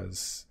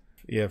 because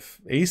if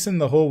Ace in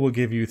the Hole will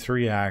give you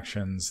 3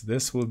 actions,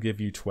 this will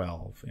give you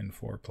 12 in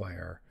 4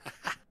 player.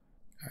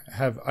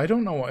 I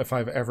don't know if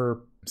I've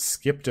ever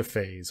skipped a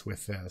phase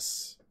with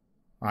this.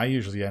 I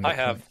usually end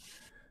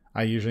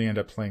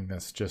up playing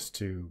this just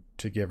to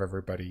give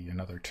everybody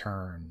another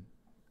turn.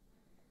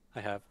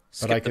 I have.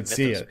 But I could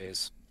see it.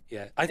 Phase.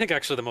 Yeah, I think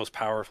actually the most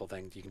powerful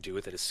thing you can do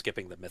with it is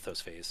skipping the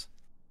Mythos phase,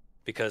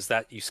 because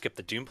that you skip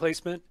the Doom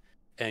placement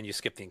and you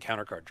skip the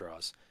encounter card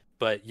draws.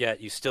 But yet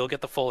you still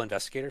get the full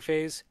investigator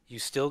phase. You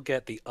still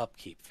get the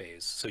upkeep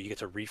phase, so you get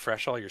to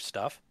refresh all your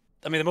stuff.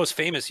 I mean, the most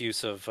famous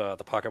use of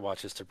the Pocket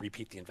Watch is to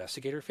repeat the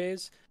investigator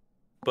phase.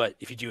 But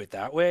if you do it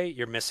that way,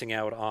 you're missing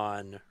out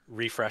on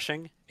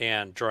refreshing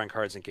and drawing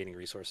cards and gaining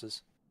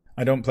resources.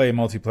 I don't play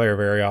multiplayer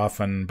very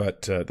often,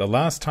 but the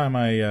last time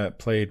I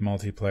played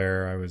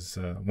multiplayer, I was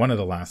one of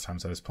the last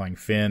times I was playing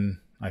Finn.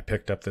 I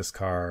picked up this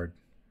card.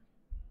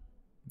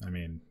 I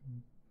mean,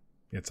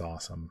 it's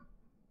awesome.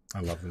 I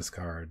love this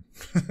card.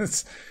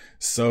 It's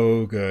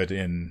so good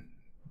in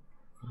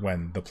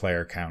when the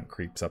player count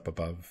creeps up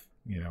above,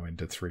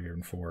 into 3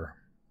 and 4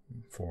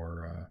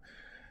 for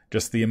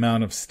just the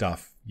amount of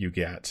stuff you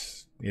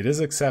get. It is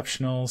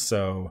exceptional.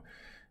 So,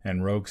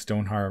 and rogues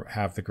don't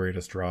have the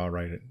greatest draw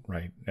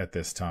right at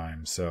this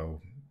time. So,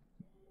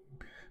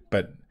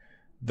 but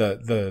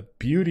the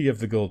beauty of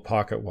the Gold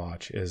Pocket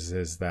Watch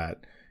is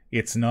that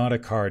it's not a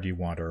card you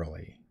want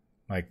early.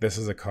 Like, this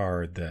is a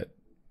card that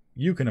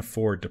you can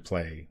afford to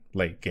play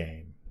late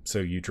game. So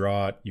you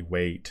draw it, you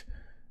wait,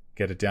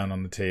 get it down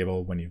on the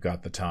table when you've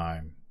got the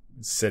time.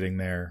 It's sitting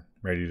there,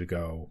 ready to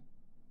go.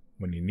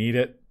 When you need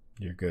it,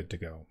 you're good to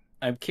go.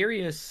 I'm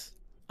curious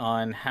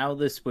on how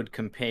this would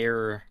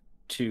compare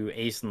to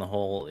Ace in the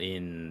Hole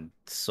in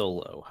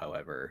solo,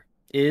 however.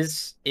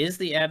 Is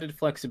the added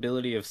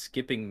flexibility of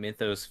skipping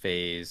Mythos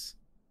phase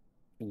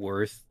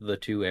worth the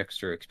 2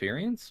 extra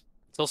experience?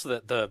 It's also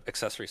that the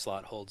accessory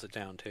slot holds it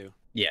down too.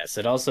 Yes,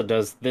 it also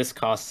does. This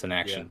costs an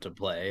action to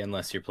play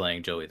unless you're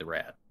playing Joey the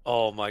Rat.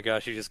 Oh my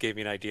gosh, you just gave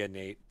me an idea,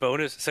 Nate.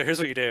 Bonus. So here's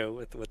what you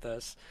do with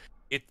this.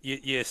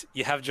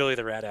 You have Joey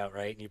the Rat out,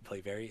 right? And you play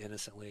very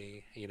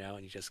innocently,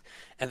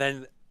 and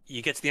then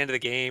you get to the end of the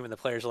game and the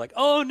players are like,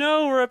 "Oh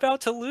no, we're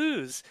about to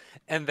lose,"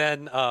 and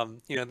then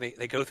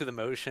they go through the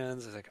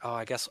motions. It's like, "Oh,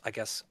 I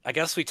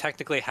guess we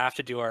technically have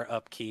to do our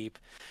upkeep,"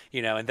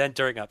 and then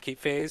during upkeep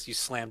phase, you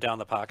slam down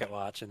the pocket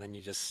watch, and then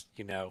you just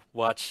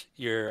watch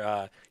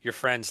your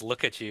friends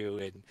look at you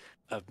in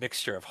a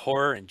mixture of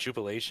horror and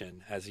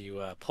jubilation as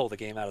you pull the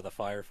game out of the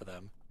fire for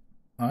them.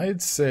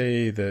 I'd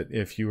say that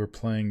if you were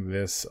playing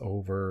this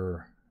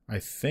over, I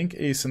think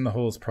Ace in the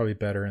Hole is probably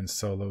better in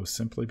solo,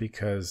 simply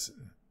because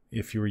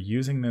if you were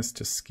using this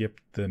to skip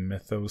the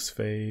Mythos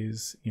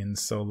phase in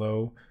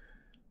solo,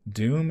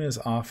 Doom is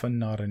often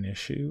not an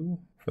issue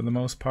for the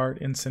most part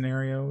in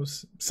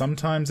scenarios.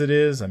 Sometimes it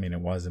is. I mean,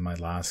 it was in my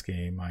last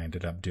game. I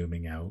ended up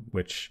dooming out,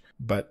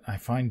 but I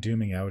find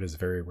dooming out is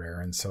very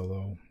rare in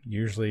solo.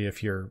 Usually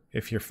if you're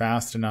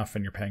fast enough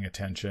and you're paying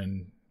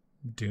attention,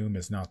 Doom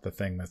is not the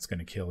thing that's going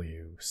to kill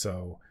you.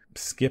 So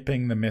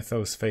skipping the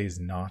Mythos phase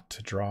not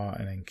to draw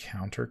an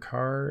encounter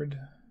card,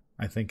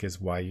 I think,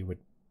 is why you would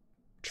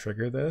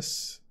trigger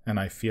this. And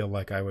I feel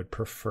like I would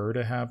prefer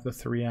to have the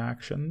 3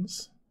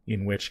 actions,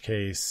 in which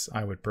case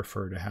I would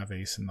prefer to have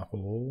Ace in the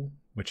Hole,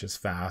 which is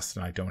fast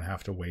and I don't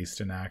have to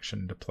waste an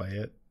action to play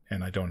it,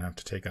 and I don't have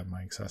to take up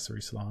my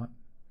accessory slot.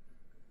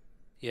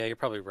 Yeah, you're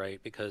probably right,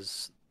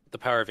 because the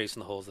power of Ace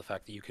in the Hole is the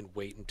fact that you can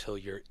wait until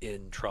you're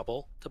in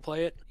trouble to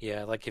play it.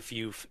 Yeah, like if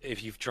you've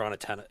drawn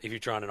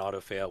an auto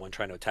fail when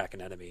trying to attack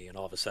an enemy, and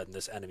all of a sudden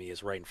this enemy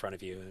is right in front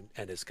of you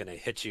and is going to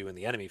hit you in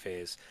the enemy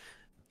phase.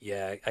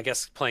 Yeah, I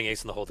guess playing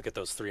Ace in the Hole to get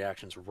those 3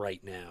 actions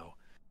right now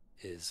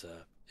is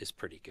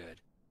pretty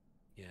good.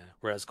 Yeah,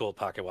 whereas Gold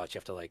Pocket Watch, you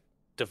have to like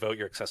devote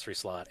your accessory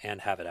slot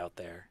and have it out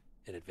there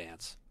in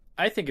advance.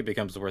 I think it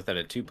becomes worth it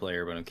at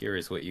 2-player, but I'm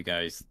curious what you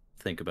guys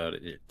think about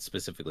it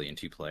specifically in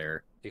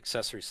 2-player. The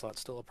accessory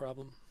slot's still a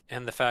problem,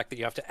 and the fact that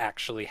you have to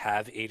actually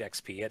have 8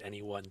 XP at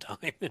any one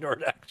time in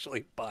order to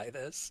actually buy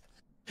this.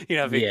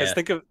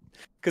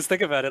 Because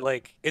think about it,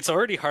 like it's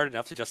already hard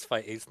enough to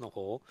justify Ace in the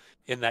Hole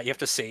in that you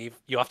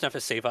often have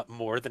to save up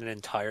more than an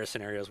entire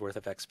scenario's worth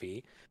of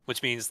XP,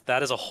 which means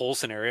that is a whole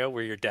scenario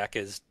where your deck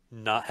has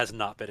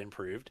not been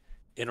improved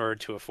in order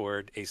to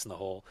afford Ace in the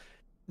Hole.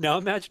 Now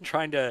imagine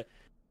trying to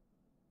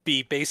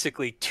be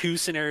basically 2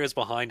 scenarios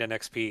behind on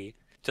XP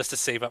just to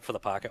save up for the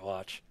pocket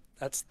watch.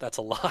 That's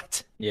a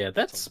lot. Yeah,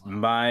 that's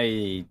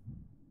my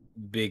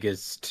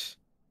biggest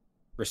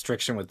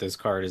restriction with this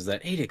card, is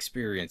that 8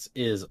 experience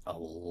is a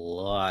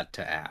lot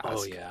to ask.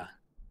 Oh yeah.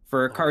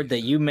 For a card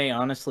that you may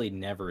honestly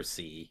never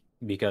see,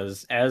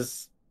 because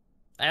as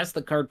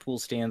the card pool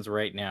stands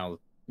right now,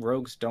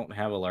 rogues don't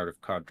have a lot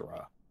of card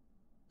draw.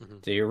 Mm-hmm.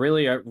 So you're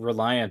really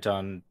reliant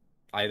on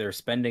either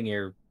spending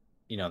your,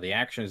 the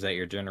actions that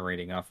you're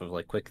generating off of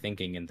like quick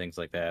thinking and things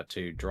like that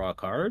to draw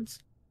cards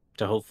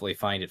to hopefully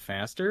find it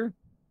faster,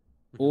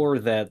 or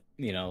that,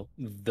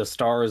 the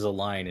stars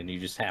align and you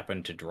just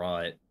happen to draw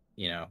it,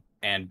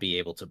 and be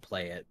able to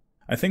play it.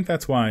 I think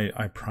that's why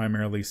I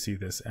primarily see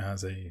this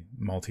as a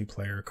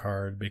multiplayer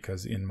card,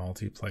 because in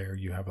multiplayer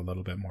you have a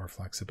little bit more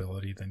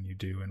flexibility than you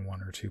do in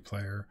 1 or 2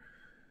 player.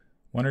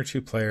 1 or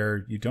 2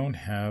 player, you don't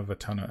have a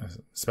ton of,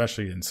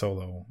 especially in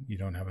solo, you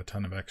don't have a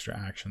ton of extra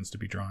actions to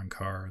be drawing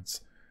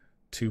cards.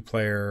 2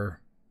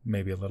 player,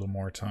 maybe a little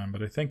more time,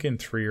 but I think in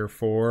 3 or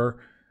 4,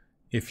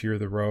 if you're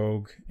the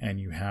rogue and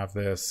you have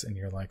this and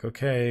you're like,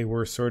 okay,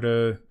 we're sort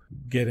of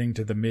getting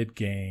to the mid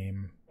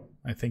game,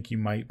 I think you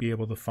might be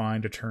able to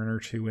find a turn or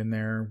 2 in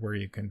there where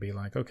you can be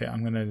like, okay,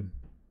 I'm going to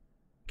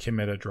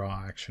commit a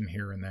draw action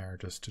here and there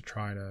just to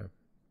try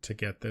to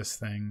get this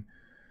thing.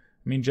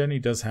 I mean, Jenny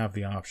does have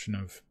the option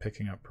of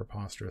picking up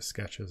Preposterous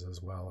Sketches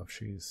as well if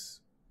she's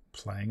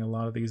playing a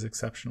lot of these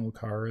exceptional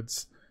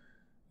cards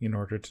in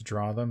order to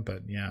draw them.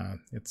 But yeah,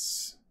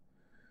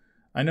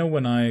 I know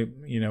when I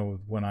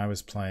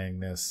was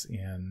playing this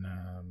in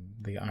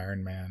the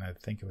Iron Man, I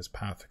think it was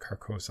Path of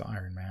Carcosa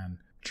Iron Man,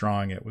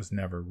 drawing it was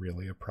never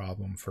really a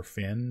problem for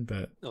Finn.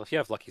 But well, if you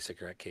have Lucky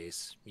Cigarette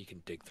Case, you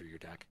can dig through your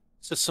deck.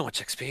 It's just so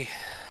much XP.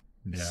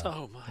 Yeah,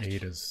 so much.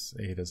 8 is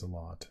a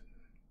lot.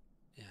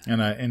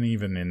 Yeah. And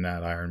even in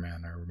that Iron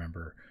Man, I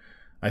remember,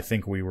 I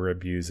think we were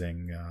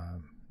abusing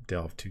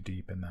Delve Too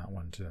Deep in that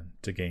one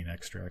to gain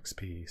extra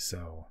XP.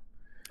 So,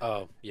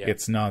 oh yeah,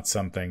 it's not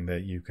something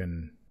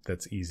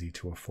that's easy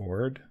to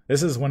afford.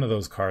 This is one of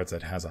those cards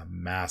that has a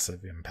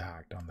massive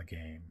impact on the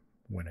game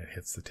when it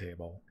hits the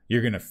table.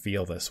 You're going to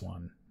feel this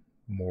one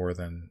more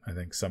than I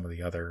think some of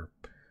the other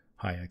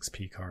high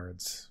XP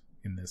cards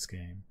in this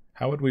game.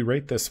 How would we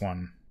rate this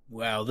one?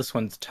 Wow, this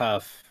one's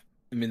tough.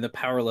 I mean, the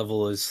power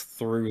level is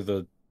through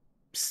the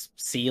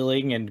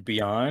ceiling and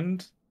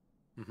beyond.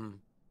 Mm-hmm.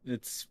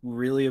 It's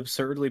really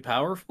absurdly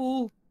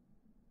powerful,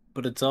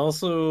 but it's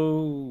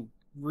also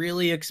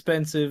really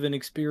expensive in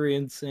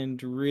experience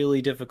and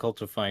really difficult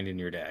to find in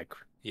your deck.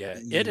 Yeah,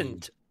 it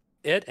and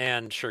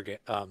not Sure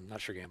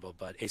Gamble,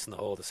 but Ace in the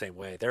Hole the same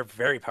way. They're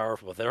very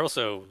powerful, but they're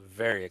also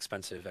very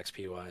expensive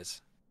XP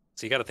wise.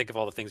 So you got to think of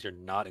all the things you're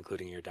not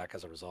including in your deck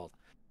as a result.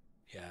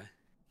 Yeah.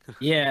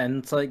 Yeah,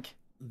 and it's like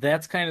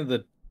that's kind of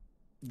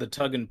the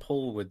tug and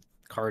pull with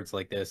cards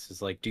like this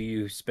is like, do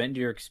you spend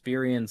your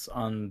experience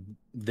on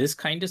this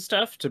kind of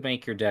stuff to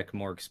make your deck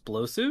more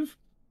explosive?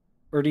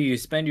 Or do you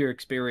spend your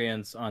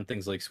experience on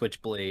things like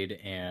Switchblade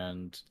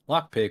and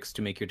Lockpicks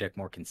to make your deck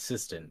more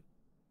consistent?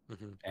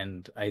 Mm-hmm.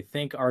 And I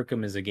think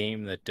Arkham is a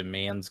game that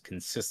demands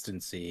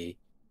consistency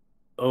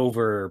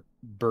over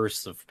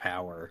bursts of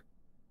power.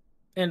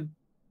 And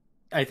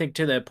I think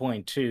to that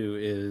point, too,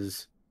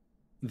 is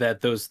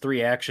that those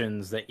 3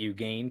 actions that you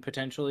gain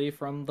potentially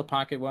from the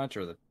Pocket Watch,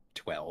 or the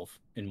 12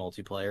 in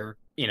multiplayer,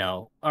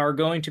 are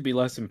going to be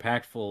less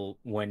impactful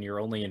when you're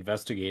only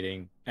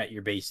investigating at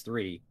your base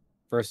 3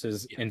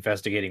 versus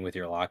investigating with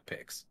your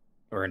lockpicks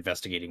or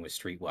investigating with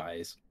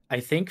Streetwise. I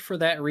think for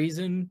that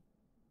reason,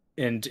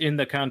 and in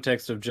the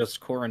context of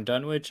just Core and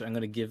Dunwich, I'm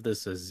going to give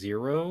this a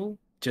 0.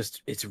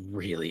 Just, it's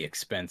really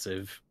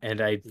expensive. And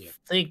I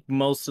think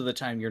most of the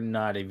time you're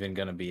not even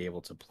going to be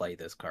able to play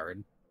this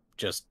card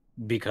just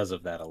because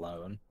of that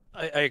alone.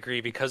 I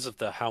agree, because of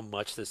how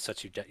much this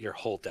sets your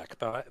whole deck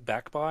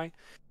back by.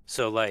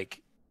 So,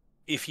 like,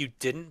 if you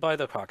didn't buy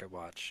the Pocket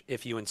Watch,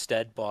 if you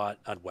instead bought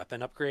a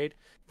weapon upgrade,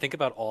 think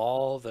about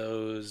all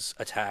those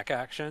attack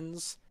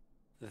actions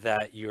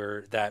that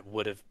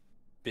would have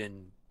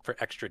been for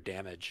extra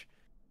damage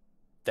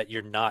that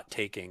you're not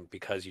taking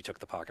because you took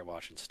the Pocket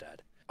Watch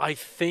instead. I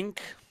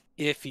think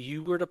if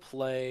you were to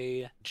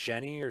play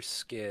Jenny or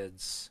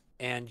Skids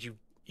and you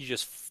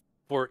just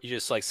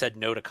like said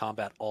no to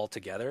combat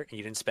altogether and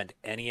you didn't spend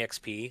any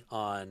XP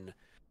on,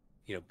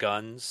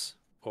 guns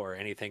or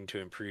anything to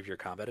improve your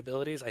combat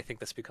abilities, I think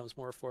this becomes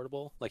more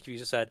affordable. Like you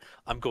just said,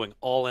 I'm going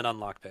all in on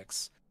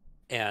lockpicks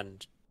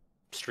and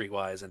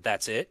Streetwise, and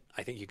that's it.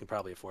 I think you can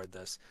probably afford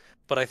this.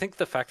 But I think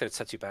the fact that it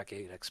sets you back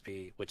 8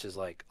 XP, which is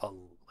like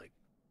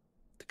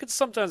it could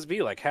sometimes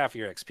be like half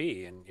your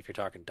XP, and if you're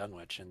talking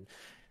Dunwich, and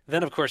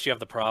then of course you have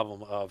the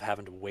problem of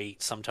having to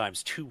wait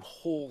sometimes 2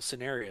 whole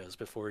scenarios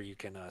before you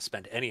can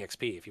spend any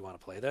XP if you want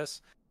to play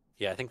this.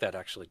 Yeah, I think that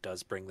actually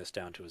does bring this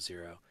down to a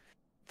 0.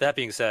 That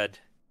being said,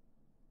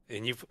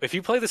 and if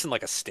you play this in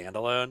like a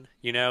standalone,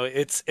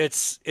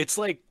 it's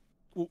like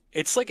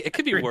it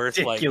could be worth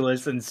like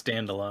ridiculous in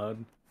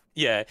standalone.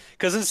 Yeah,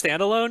 because in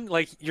standalone,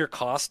 like your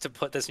cost to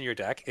put this in your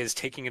deck is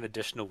taking an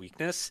additional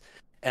weakness,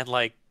 and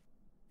like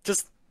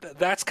just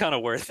that's kind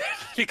of worth it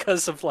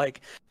because of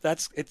like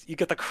you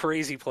get the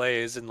crazy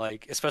plays, and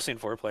like especially in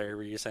 4-player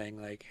where you're saying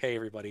like, hey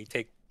everybody,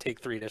 take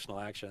 3 additional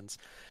actions.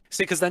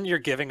 See, because then you're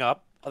giving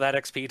up that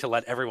XP to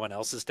let everyone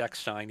else's decks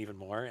shine even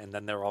more, and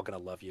then they're all going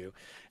to love you,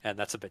 and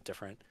that's a bit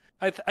different.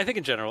 I think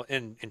in general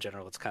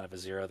it's kind of a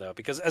 0 though,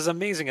 because as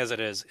amazing as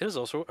it is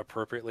also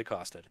appropriately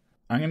costed.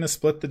 I'm going to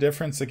split the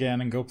difference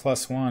again and go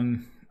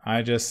 +1.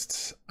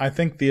 I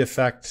think the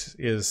effect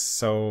is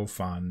so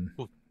fun.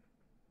 Ooh.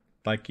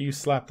 Like, you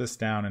slap this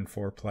down in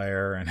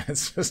 4-player and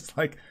it's just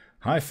like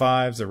high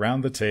fives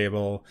around the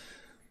table.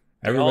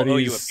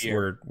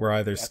 We're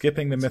either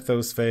skipping the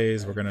Mythos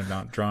phase, we're going to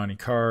not draw any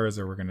cards,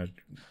 or we're going to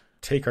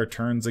take our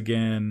turns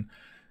again.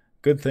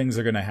 Good things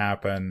are going to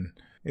happen.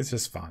 It's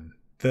just fun.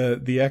 The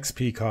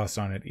XP cost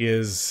on it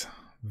is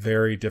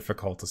very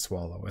difficult to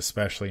swallow,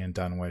 especially in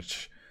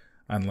Dunwich,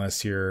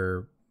 unless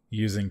you're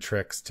using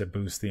tricks to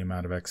boost the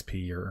amount of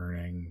XP you're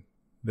earning.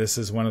 This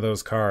is one of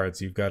those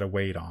cards you've got to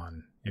wait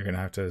on. You're going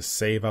to have to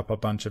save up a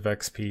bunch of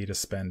XP to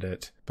spend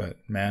it. But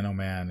man, oh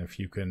man, if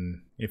you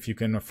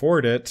can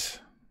afford it,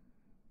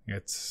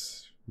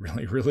 it's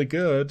really, really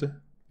good.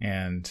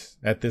 And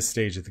at this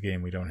stage of the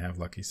game, we don't have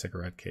Lucky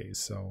Cigarette Case,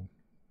 so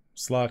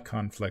slot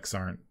conflicts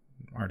aren't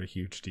a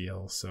huge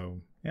deal.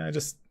 So yeah,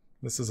 this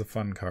is a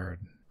fun card.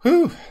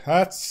 Whew,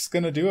 that's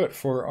going to do it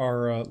for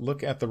our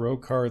look at the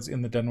rogue cards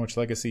in the Dunwich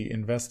Legacy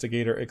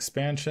Investigator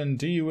Expansion.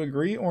 Do you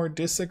agree or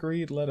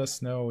disagree? Let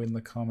us know in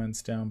the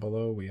comments down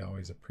below. We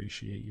always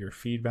appreciate your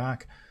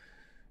feedback.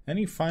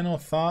 Any final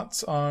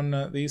thoughts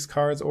on these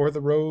cards or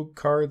the rogue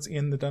cards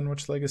in the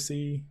Dunwich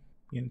Legacy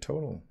in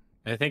total?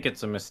 I think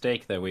it's a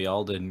mistake that we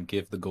all didn't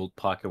give the gold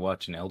pocket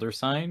watch an elder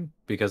sign,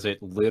 because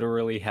it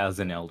literally has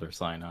an elder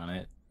sign on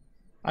it.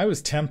 I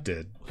was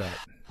tempted, but...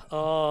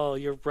 Oh,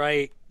 you're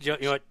right. You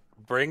know what?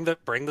 Bring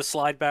the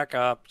slide back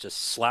up. Just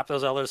slap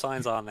those elder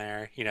signs on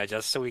there.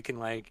 Just so we can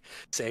like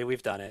say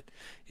we've done it.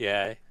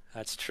 Yeah,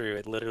 that's true.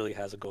 It literally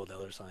has a gold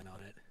elder sign on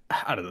it.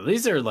 I don't know.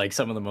 These are like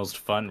some of the most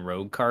fun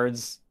rogue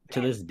cards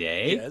to this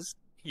day. Yes.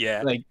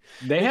 Yeah. Like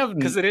they have,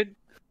 because they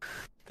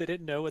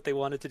didn't know what they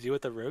wanted to do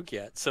with the rogue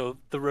yet. So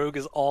the rogue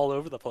is all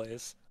over the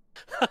place.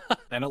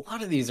 And a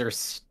lot of these are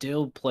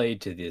still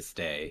played to this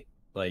day.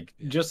 Like,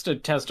 just a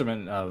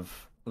testament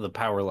of the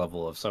power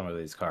level of some of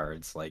these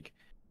cards. Like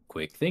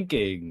Quick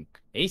Thinking,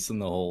 Ace in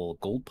the Hole,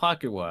 Gold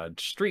Pocket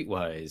Watch,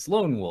 Streetwise,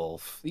 Lone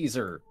Wolf. These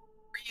are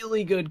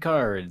really good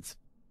cards.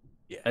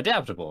 Yeah.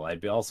 Adaptable.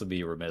 I'd also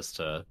be remiss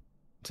to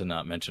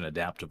not mention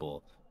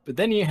adaptable. But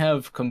then you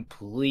have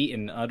complete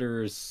and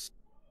utter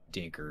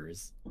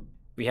stinkers.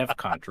 We have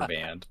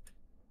Contraband,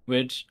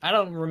 which I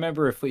don't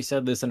remember if we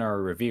said this in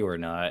our review or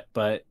not,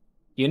 but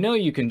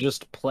you can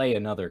just play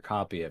another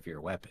copy of your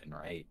weapon,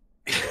 right?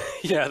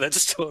 Yeah,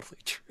 that's totally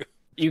true.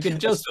 You can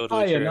just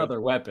buy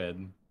another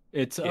weapon.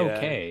 It's Yeah,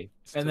 okay.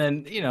 it's And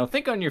then,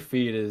 think on your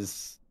feet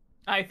is,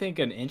 I think,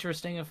 an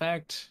interesting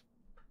effect,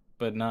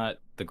 but not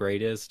the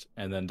greatest.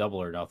 And then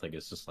double or nothing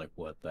is just like,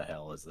 what the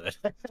hell is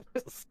that?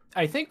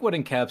 I think what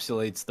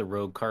encapsulates the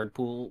rogue card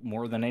pool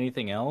more than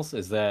anything else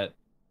is that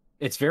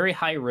it's very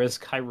high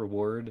risk, high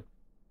reward,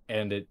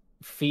 and it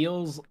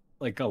feels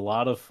like a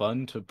lot of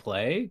fun to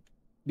play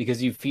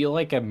because you feel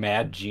like a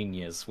mad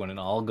genius when it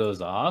all goes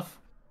off.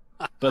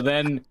 But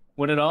then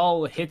when it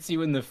all hits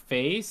you in the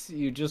face,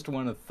 you just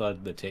want to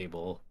thud the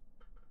table.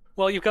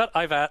 Well, you've got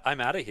I'm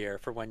out of here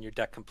for when your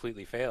deck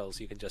completely fails.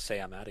 You can just say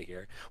I'm out of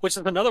here, which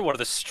is another one of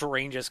the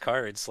strangest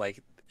cards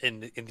like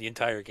in the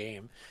entire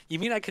game. You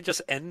mean I could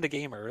just end the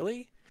game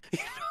early?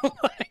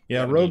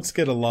 Yeah, rogues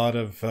get a lot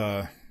of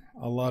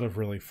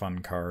really fun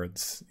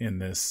cards in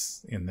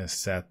this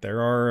set.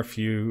 There are a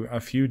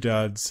few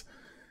duds,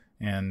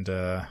 and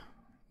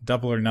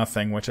double or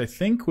nothing, which I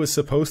think was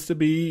supposed to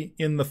be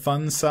in the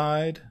fun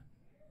side.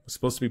 It was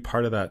supposed to be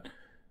part of that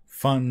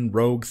fun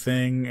rogue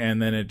thing,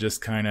 and then it just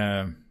kind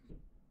of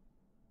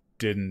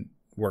didn't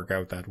work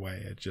out that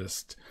way. It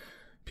just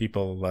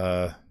people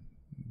the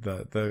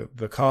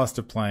cost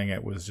of playing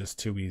it was just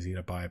too easy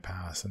to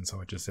bypass, and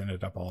so it just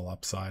ended up all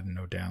upside and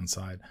no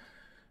downside.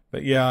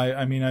 But yeah,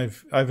 I mean,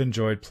 I've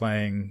enjoyed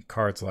playing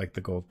cards like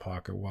the Gold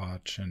Pocket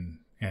Watch, and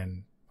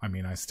I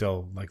mean, I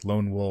still like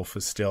Lone Wolf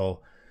is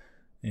still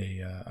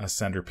a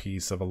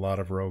centerpiece of a lot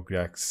of rogue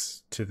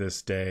decks to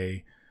this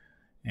day,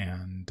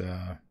 and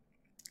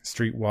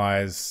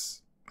Streetwise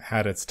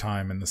had its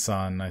time in the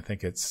sun. I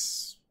think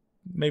it's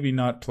maybe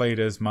not played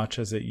as much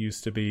as it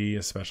used to be,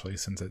 especially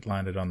since it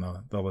landed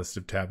on the list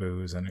of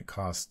taboos, and it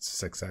costs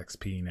 6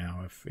 XP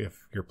now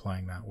if you're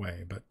playing that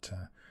way. But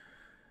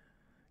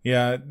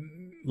yeah,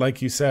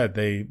 like you said,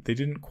 they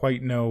didn't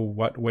quite know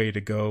what way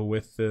to go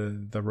with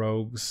the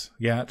rogues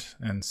yet,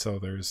 and so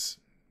there's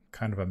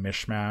kind of a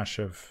mishmash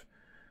of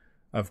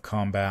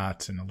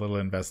combat and a little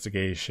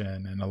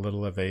investigation and a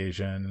little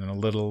evasion and a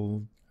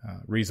little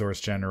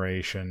resource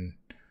generation,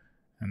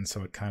 and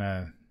so it kind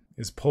of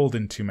is pulled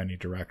in too many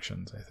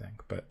directions, I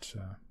think. But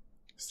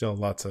still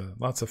lots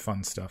of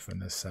fun stuff in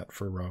this set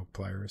for rogue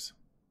players.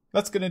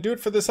 That's going to do it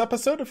for this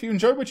episode. If you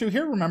enjoyed what you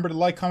hear, remember to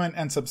like, comment,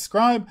 and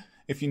subscribe.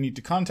 If you need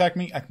to contact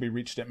me, I can be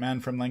reached at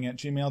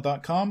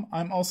manfromleng@gmail.com.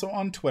 I'm also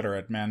on Twitter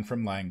at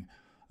manfromleng.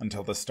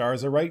 Until the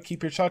stars are right,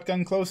 keep your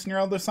shotgun close and your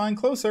elder sign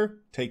closer.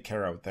 Take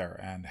care out there,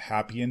 and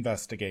happy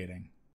investigating.